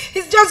that.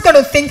 He's just going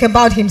to think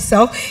about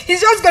himself. He's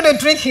just going to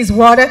drink his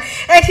water,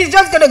 and he's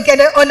just going to get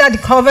it under the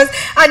covers.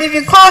 And if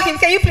you call him,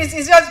 can you please,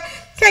 he's just,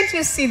 can't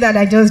you see that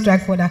I just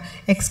drank water?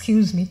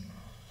 Excuse me.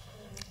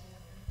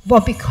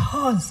 But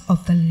because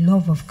of the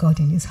love of God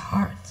in his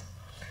heart,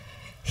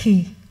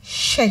 he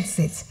sheds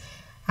it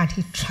and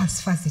he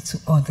transfers it to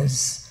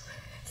others.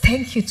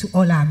 Thank you to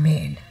all our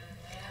men.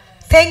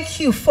 Thank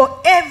you for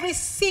every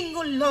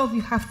single love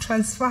you have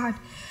transferred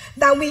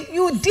that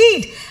you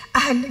did.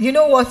 And you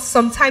know what?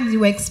 Sometimes you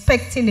were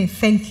expecting a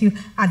thank you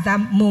at that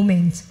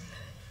moment,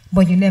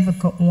 but you never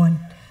got one.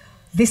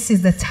 This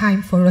is the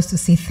time for us to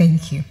say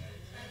thank you.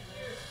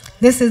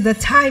 This is the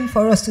time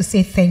for us to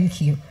say thank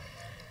you.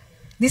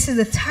 This is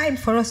the time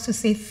for us to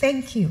say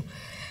thank you.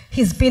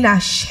 He's been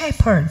our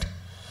shepherd.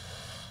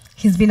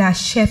 He's been our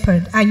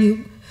shepherd.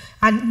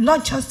 And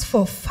not just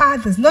for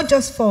fathers, not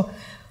just for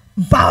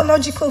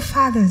biological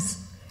fathers,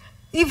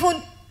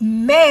 even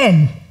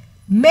men,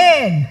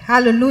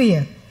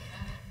 hallelujah.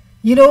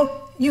 You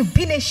know, you've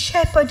been a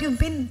shepherd, you've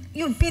been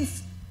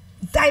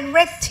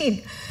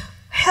directing,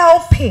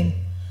 helping,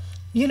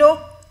 you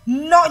know,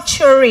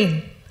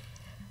 nurturing,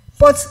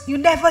 but you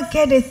never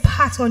get a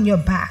pat on your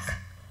back.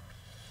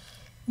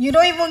 You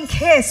don't even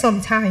care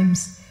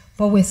sometimes,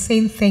 but we're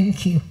saying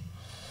thank you.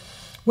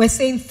 We're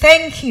saying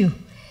thank you.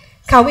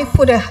 Can we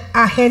put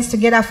our hands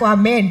together for our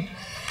men?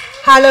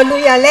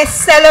 Hallelujah. Let's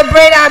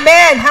celebrate our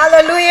men.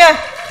 Hallelujah.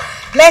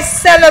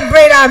 Let's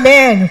celebrate our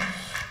men.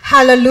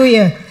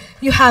 Hallelujah.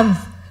 You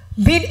have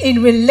been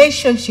in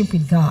relationship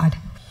with God.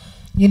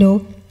 You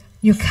know,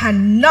 you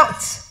cannot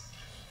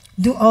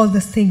do all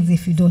the things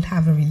if you don't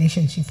have a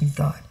relationship with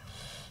God.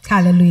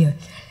 Hallelujah.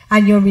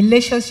 And your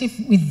relationship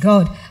with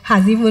God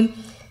has even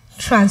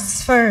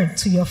transferred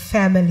to your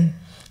family.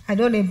 I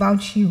don't know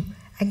about you.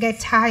 I get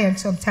tired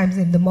sometimes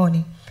in the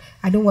morning.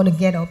 I don't want to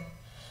get up.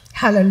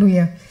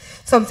 Hallelujah.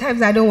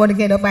 Sometimes I don't want to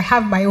get up. I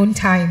have my own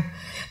time.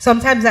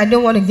 Sometimes I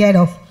don't want to get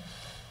up.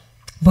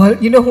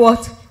 But you know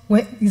what?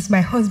 When it's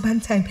my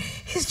husband's time,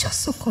 he's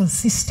just so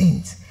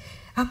consistent.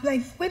 I'm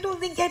like, where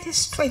does he get his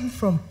strength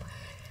from?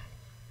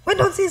 Where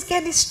does he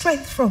get his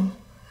strength from?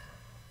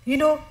 You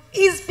know,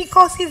 it's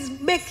because he's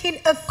making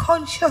a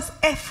conscious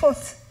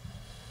effort.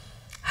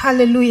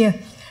 Hallelujah.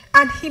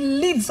 And he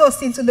leads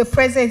us into the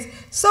presence.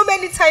 So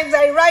many times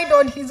I ride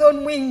on his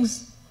own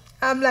wings.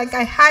 I'm like,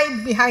 I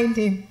hide behind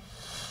him.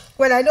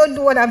 When I don't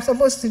do what I'm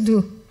supposed to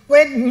do,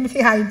 when will he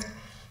hide?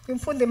 You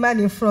put the man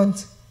in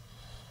front.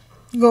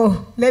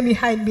 Go, let me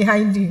hide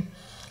behind you.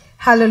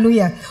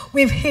 Hallelujah.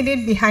 We've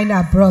hidden behind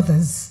our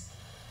brothers.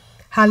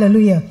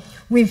 Hallelujah.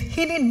 We've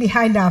hidden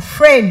behind our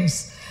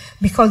friends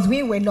because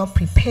we were not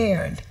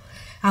prepared.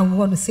 And we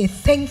want to say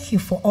thank you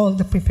for all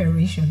the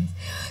preparations.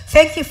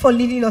 Thank you for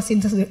leading us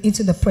into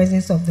the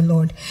presence of the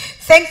Lord.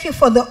 Thank you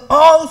for the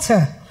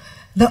altar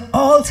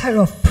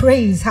of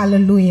praise.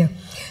 Hallelujah.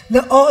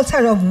 The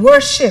altar of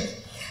worship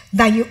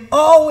that you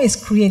always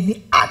create,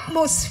 the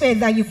atmosphere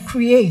that you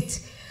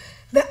create.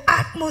 The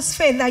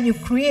atmosphere that you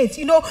create.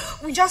 You know,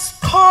 we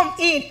just come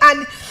in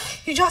and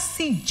you just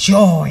see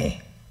joy.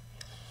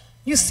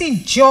 You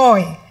see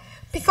joy.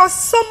 Because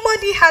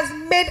somebody has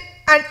made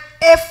an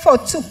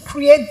effort to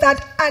create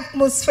that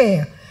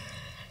atmosphere.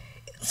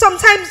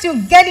 Sometimes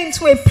you get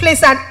into a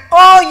place and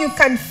all you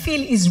can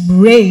feel is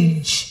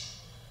rage.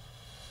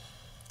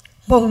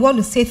 But we want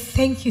to say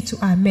thank you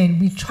to our men.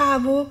 We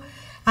travel,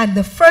 and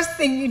the first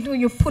thing you do,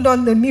 you put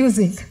on the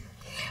music.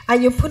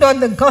 And you put on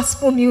the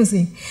gospel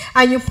music.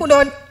 And you put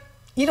on,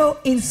 you know,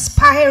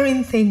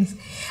 inspiring things.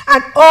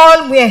 And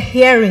all we're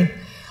hearing,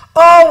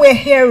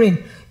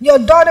 your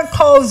daughter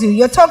calls you.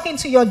 You're talking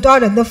to your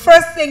daughter. The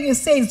first thing you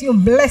say is you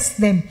bless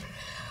them.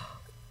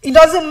 It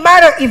doesn't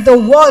matter if the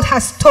world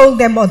has told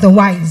them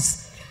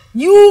otherwise.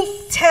 You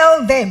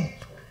tell them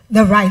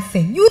the right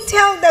thing. You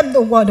tell them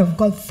the word of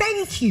God.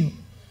 Thank you.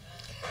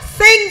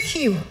 Thank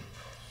you.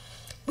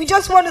 We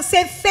just want to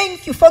say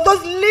thank you for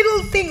those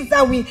little things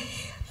that we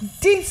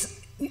didn't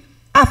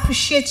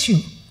appreciate you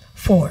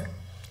for.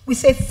 We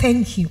say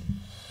thank you.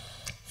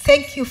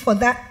 Thank you for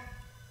that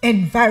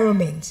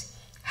environment.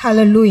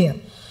 Hallelujah.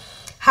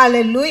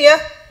 Hallelujah.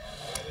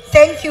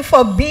 Thank you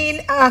for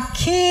being our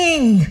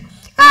King.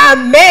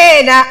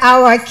 Amen.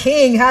 Our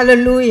King.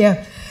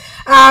 Hallelujah.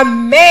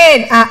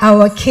 Amen.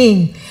 Our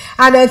King.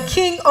 And a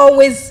king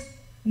always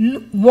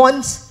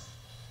wants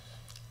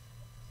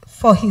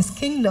for his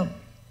kingdom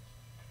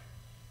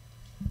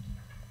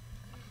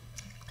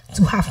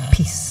to have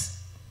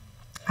peace.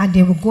 And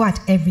they will go at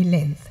every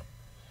length.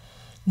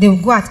 They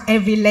will go at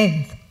every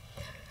length.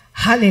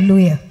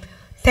 Hallelujah.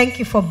 Thank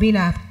you for being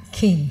our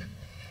King.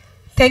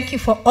 Thank you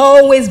for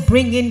always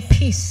bringing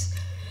peace.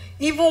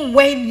 Even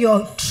when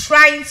you're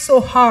trying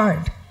so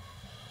hard.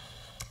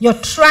 You're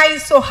trying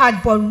so hard,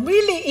 but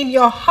really in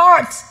your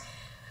heart,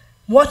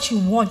 what you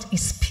want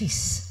is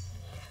peace.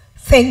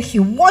 Thank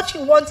you. What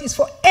you want is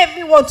for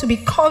everyone to be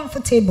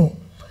comfortable.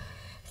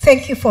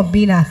 Thank you for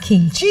being our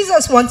King.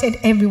 Jesus wanted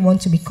everyone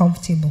to be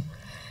comfortable.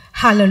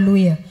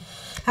 Hallelujah.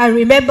 And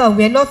remember,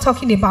 we're not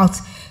talking about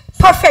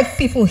perfect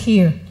people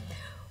here.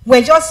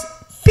 We're just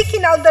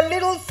picking out the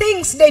little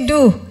things they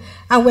do,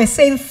 and we're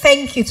saying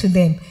thank you to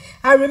them.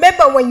 And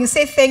remember, when you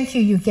say thank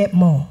you, you get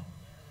more.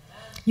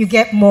 You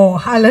get more.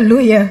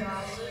 Hallelujah.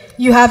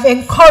 You have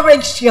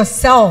encouraged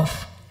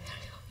yourself.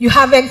 You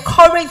have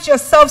encouraged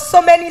yourself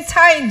so many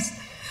times.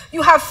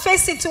 You have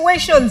faced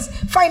situations,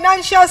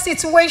 financial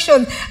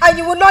situations, and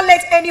you will not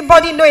let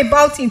anybody know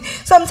about it.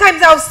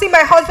 Sometimes I'll see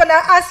my husband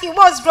and ask him,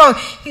 what's wrong?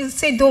 He'll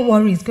say, don't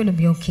worry, it's going to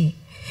be okay.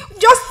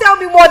 Just tell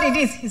me what it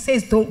is. He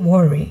says, don't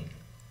worry.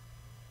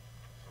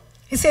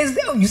 He says,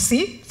 oh, you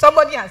see,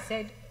 somebody has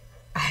said,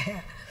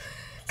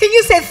 can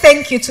you say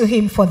thank you to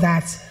him for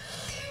that?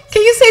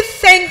 Can you say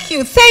thank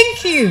you,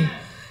 thank you,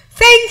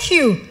 thank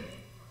you?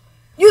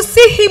 You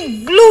see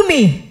him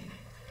gloomy,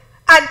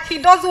 and he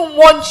doesn't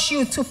want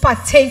you to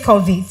partake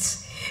of it.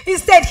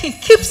 Instead, he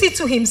keeps it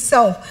to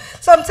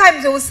himself.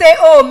 Sometimes they will say,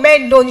 oh,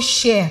 men don't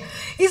share.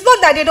 It's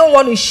not that they don't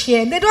want to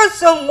share. They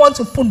just don't want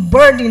to put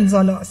burdens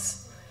on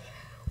us.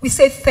 We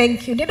say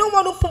thank you. They don't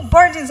want to put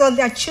burdens on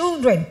their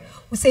children.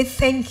 We say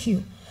thank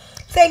you.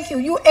 Thank you.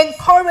 You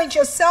encourage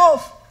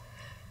yourself,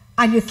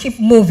 and you keep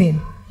moving.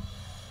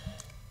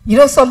 You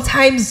know,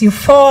 sometimes you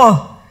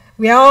fall.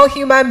 We are all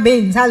human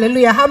beings.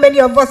 Hallelujah. How many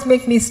of us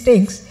make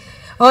mistakes?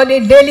 On a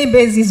daily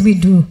basis, we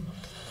do.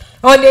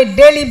 On a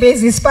daily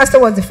basis. Pastor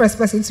was the first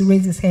person to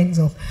raise his hands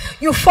up.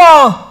 You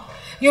fall.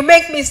 You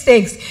make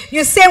mistakes.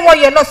 You say what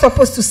you're not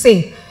supposed to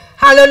say.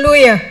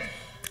 Hallelujah.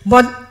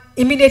 But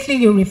immediately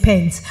you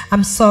repent.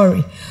 I'm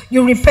sorry.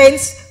 You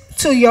repent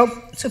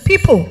to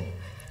people.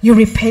 You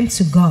repent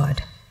to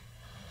God.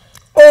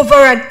 Over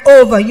and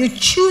over. You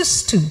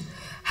choose to.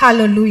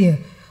 Hallelujah.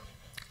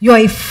 You're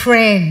a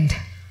friend.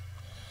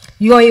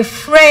 You're a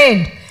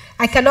friend.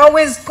 I can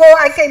always go.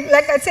 Like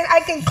I said,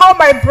 I can call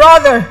my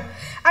brother.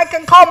 I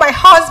can call my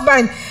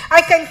husband.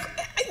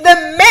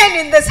 The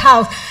men in this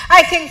house.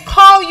 I can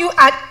call you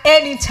at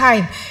any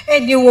time,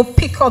 and you will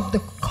pick up the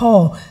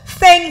call.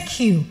 Thank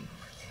you.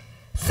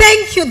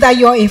 Thank you that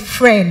you're a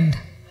friend.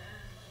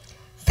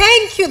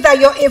 Thank you that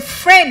you're a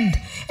friend.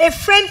 A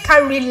friend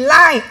can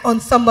rely on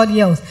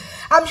somebody else.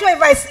 I'm sure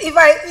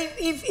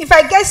if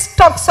I get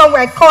stuck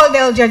somewhere, I call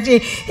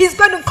LJJ, he's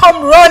going to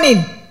come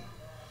running.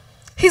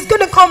 He's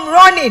going to come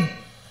running.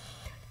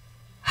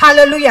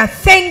 Hallelujah.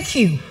 Thank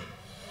you.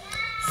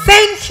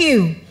 Thank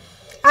you.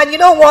 And you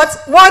know what?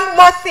 One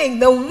more thing.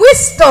 The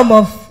wisdom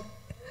of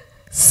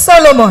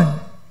Solomon.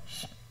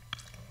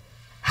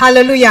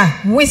 Hallelujah.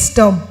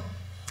 Wisdom.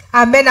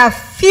 Our men are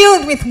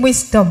filled with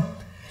wisdom.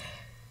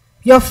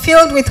 You're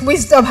filled with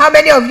wisdom. How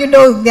many of you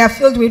know they are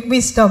filled with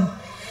wisdom?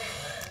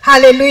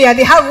 Hallelujah.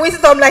 They have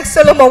wisdom like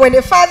Solomon. When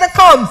a father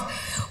comes,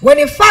 when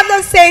a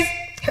father says,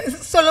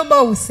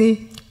 Solomon will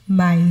say,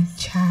 my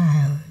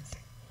child,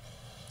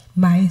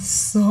 my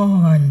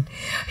son.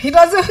 He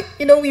doesn't,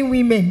 we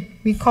women,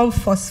 we come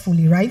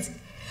forcefully, right?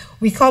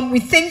 We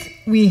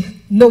think we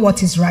know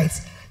what is right.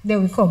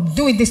 Then we come,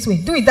 do it this way,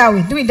 do it that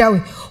way, do it that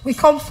way. We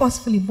come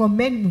forcefully, but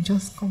men will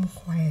just come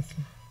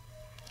quietly.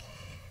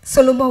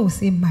 Solomon will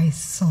say, my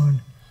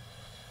son.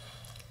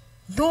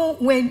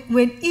 Don't,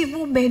 when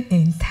evil men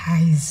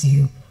entice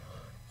you,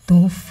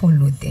 don't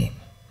follow them.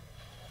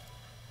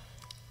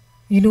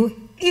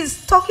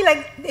 He's talking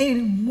like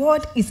a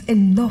word is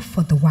enough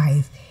for the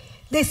wise.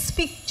 They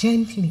speak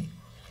gently,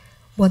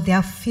 but they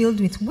are filled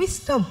with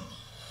wisdom.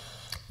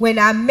 When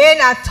our men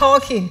are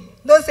talking,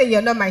 don't say,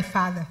 you're not my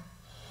father.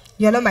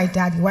 You're not my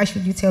daddy. Why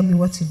should you tell me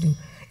what to do?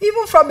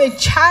 Even from a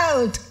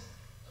child.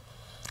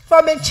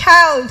 From a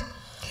child.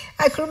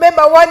 I can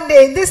remember one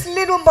day, this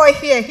little boy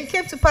here, he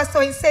came to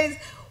Pastor, he says,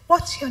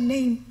 what's your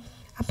name?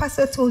 And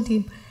Pastor told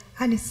him,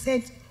 and he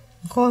said,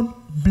 God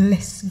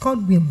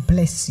will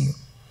bless you.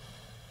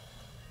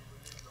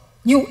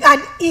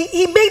 And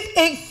he made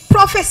a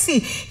prophecy.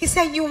 He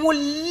said, you will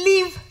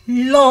live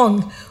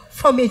long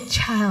from a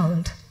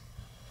child.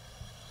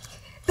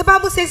 The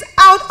Bible says,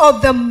 out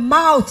of the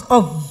mouth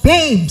of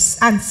babes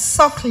and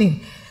suckling,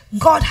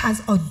 God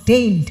has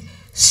ordained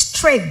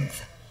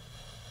strength.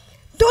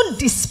 Don't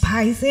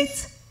despise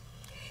it.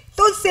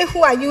 Don't say,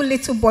 who are you,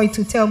 little boy,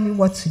 to tell me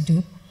what to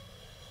do.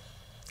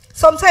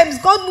 Sometimes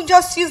God will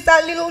just use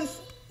that little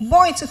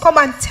boy to come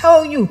and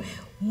tell you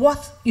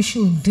what you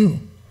should do.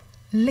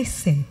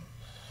 Listen.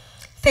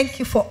 Thank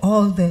you for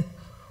all the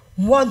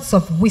words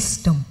of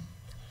wisdom.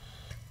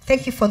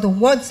 Thank you for the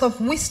words of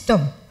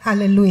wisdom.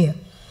 Hallelujah.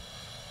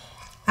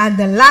 And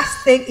the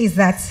last thing is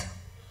that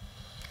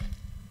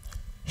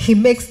he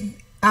makes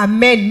our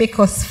men make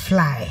us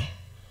fly.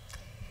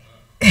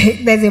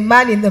 There's a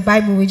man in the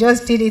Bible, we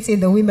just did it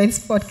in the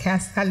women's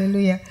podcast,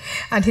 hallelujah.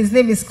 And his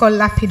name is called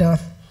Lapidoth.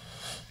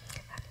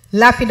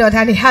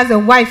 And he has a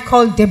wife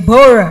called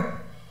Deborah.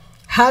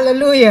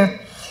 Hallelujah.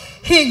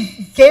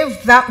 He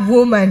gave that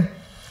woman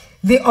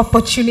the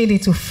opportunity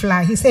to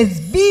fly. He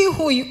says, be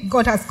who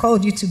God has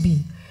called you to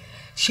be.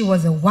 She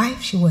was a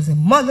wife, she was a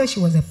mother, she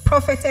was a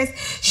prophetess,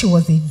 she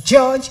was a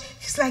judge.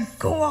 She's like,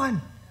 go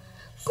on.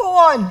 Go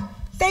on.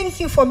 Thank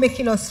you for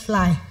making us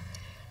fly.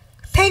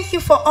 Thank you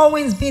for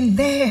always being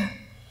there.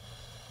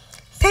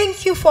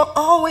 Thank you for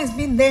always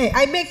being there.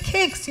 I make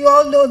cakes. You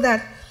all know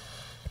that.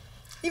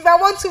 If I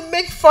want to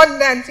make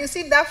fondant, you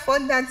see that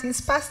fondant is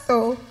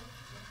pastor.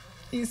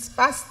 It's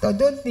pastor.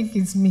 Don't think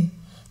it's me.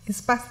 It's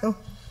pastor.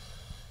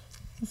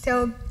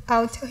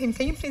 I'll tell him,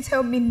 can you please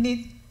help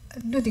me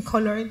do the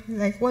coloring?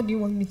 Like, what do you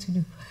want me to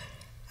do?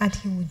 And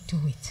he would do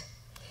it.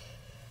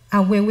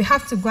 And when we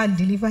have to go and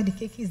deliver the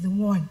cake, he's the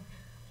one.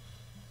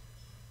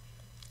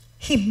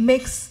 They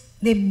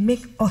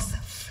make us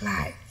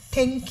fly.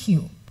 Thank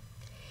you.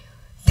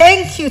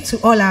 Thank you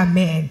to all our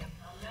men.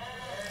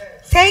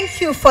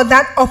 Thank you for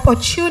that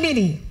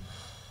opportunity.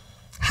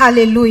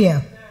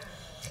 Hallelujah.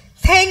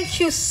 Thank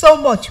you so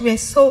much.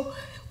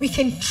 We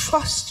can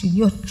trust you.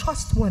 You're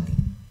trustworthy.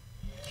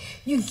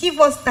 You give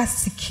us that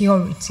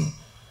security.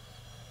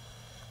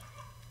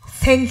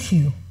 Thank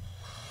you.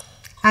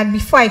 And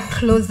before I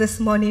close this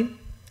morning,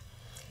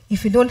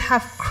 if you don't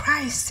have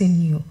Christ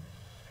in you,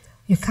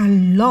 you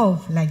can't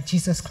love like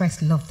Jesus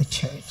Christ loved the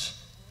church.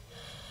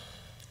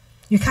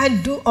 You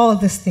can't do all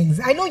these things.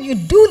 I know you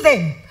do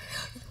them.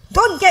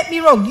 Don't get me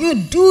wrong, you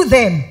do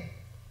them.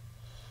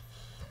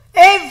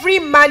 Every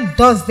man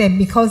does them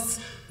because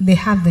they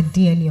have the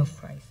DNA of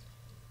Christ.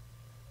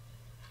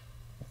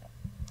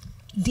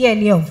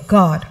 DNA of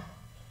God.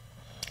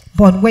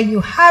 But when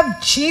you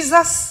have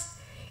Jesus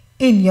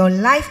in your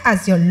life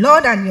as your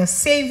Lord and your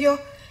Savior,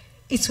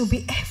 it will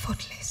be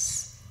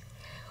effortless.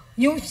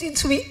 It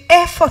will be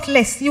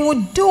effortless. You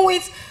will do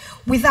it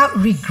without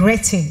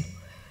regretting.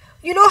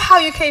 You know how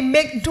you can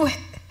do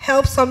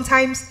help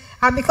sometimes,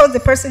 and because the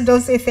person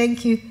don't say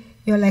thank you,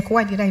 you're like,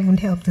 why did I even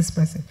help this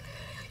person?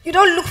 You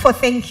don't look for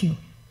thank you.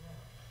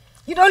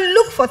 You don't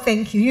look for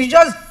thank you. You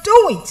just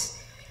do it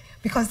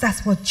because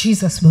that's what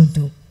Jesus will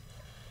do.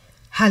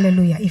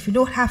 Hallelujah. If you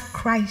don't have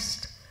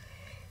Christ,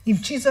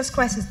 if Jesus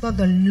Christ is not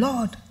the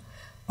Lord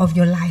of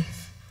your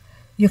life,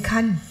 you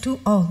can't do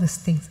all these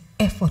things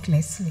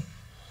effortlessly.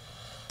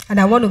 And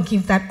I want to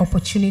give that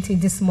opportunity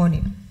this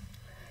morning.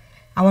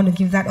 I want to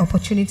give that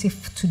opportunity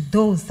to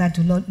those that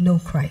do not know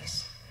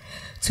Christ.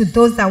 To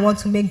those that want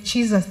to make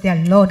Jesus their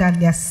Lord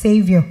and their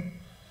Savior.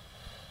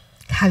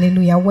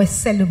 Hallelujah. We're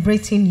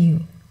celebrating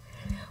you.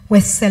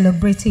 We're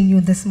celebrating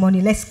you this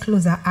morning. Let's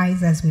close our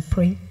eyes as we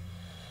pray.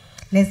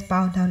 Let's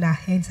bow down our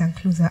heads and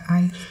close our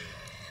eyes.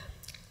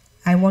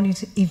 I want you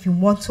to, if you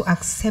want to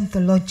accept the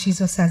Lord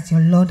Jesus as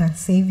your Lord and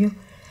Savior,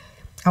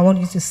 I want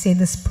you to say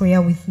this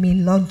prayer with me.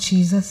 Lord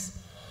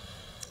Jesus,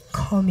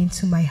 come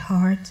into my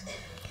heart.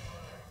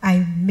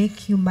 I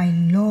make you my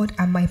Lord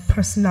and my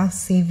personal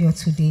Savior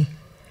today.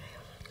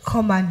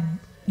 Come and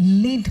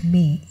lead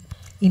me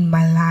in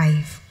my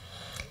life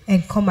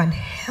and come and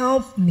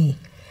help me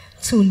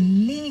to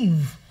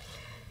live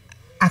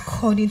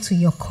according to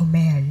your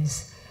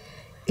commands.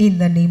 In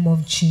the name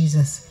of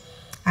Jesus,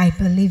 I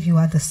believe you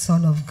are the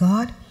Son of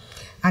God,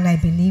 and I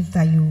believe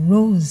that you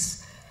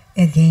rose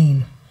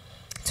again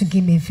to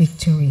give me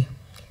victory.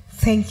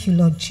 Thank you,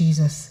 Lord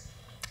Jesus.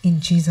 In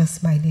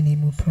Jesus' mighty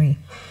name we pray.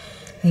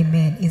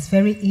 Amen. It's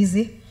very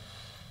easy.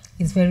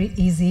 It's very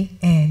easy,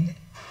 and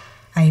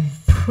I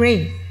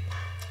pray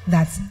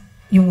that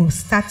you will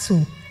start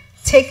to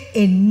take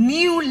a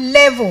new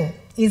level.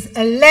 It's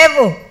a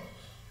level.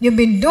 You've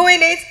been doing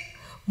it,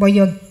 but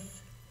you're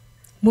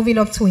moving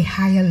up to a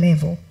higher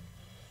level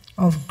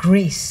of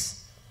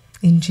grace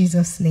in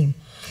Jesus' name.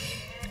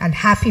 And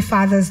happy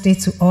Father's Day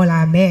to all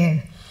our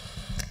men.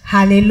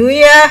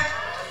 Hallelujah.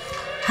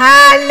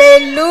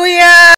 Hallelujah.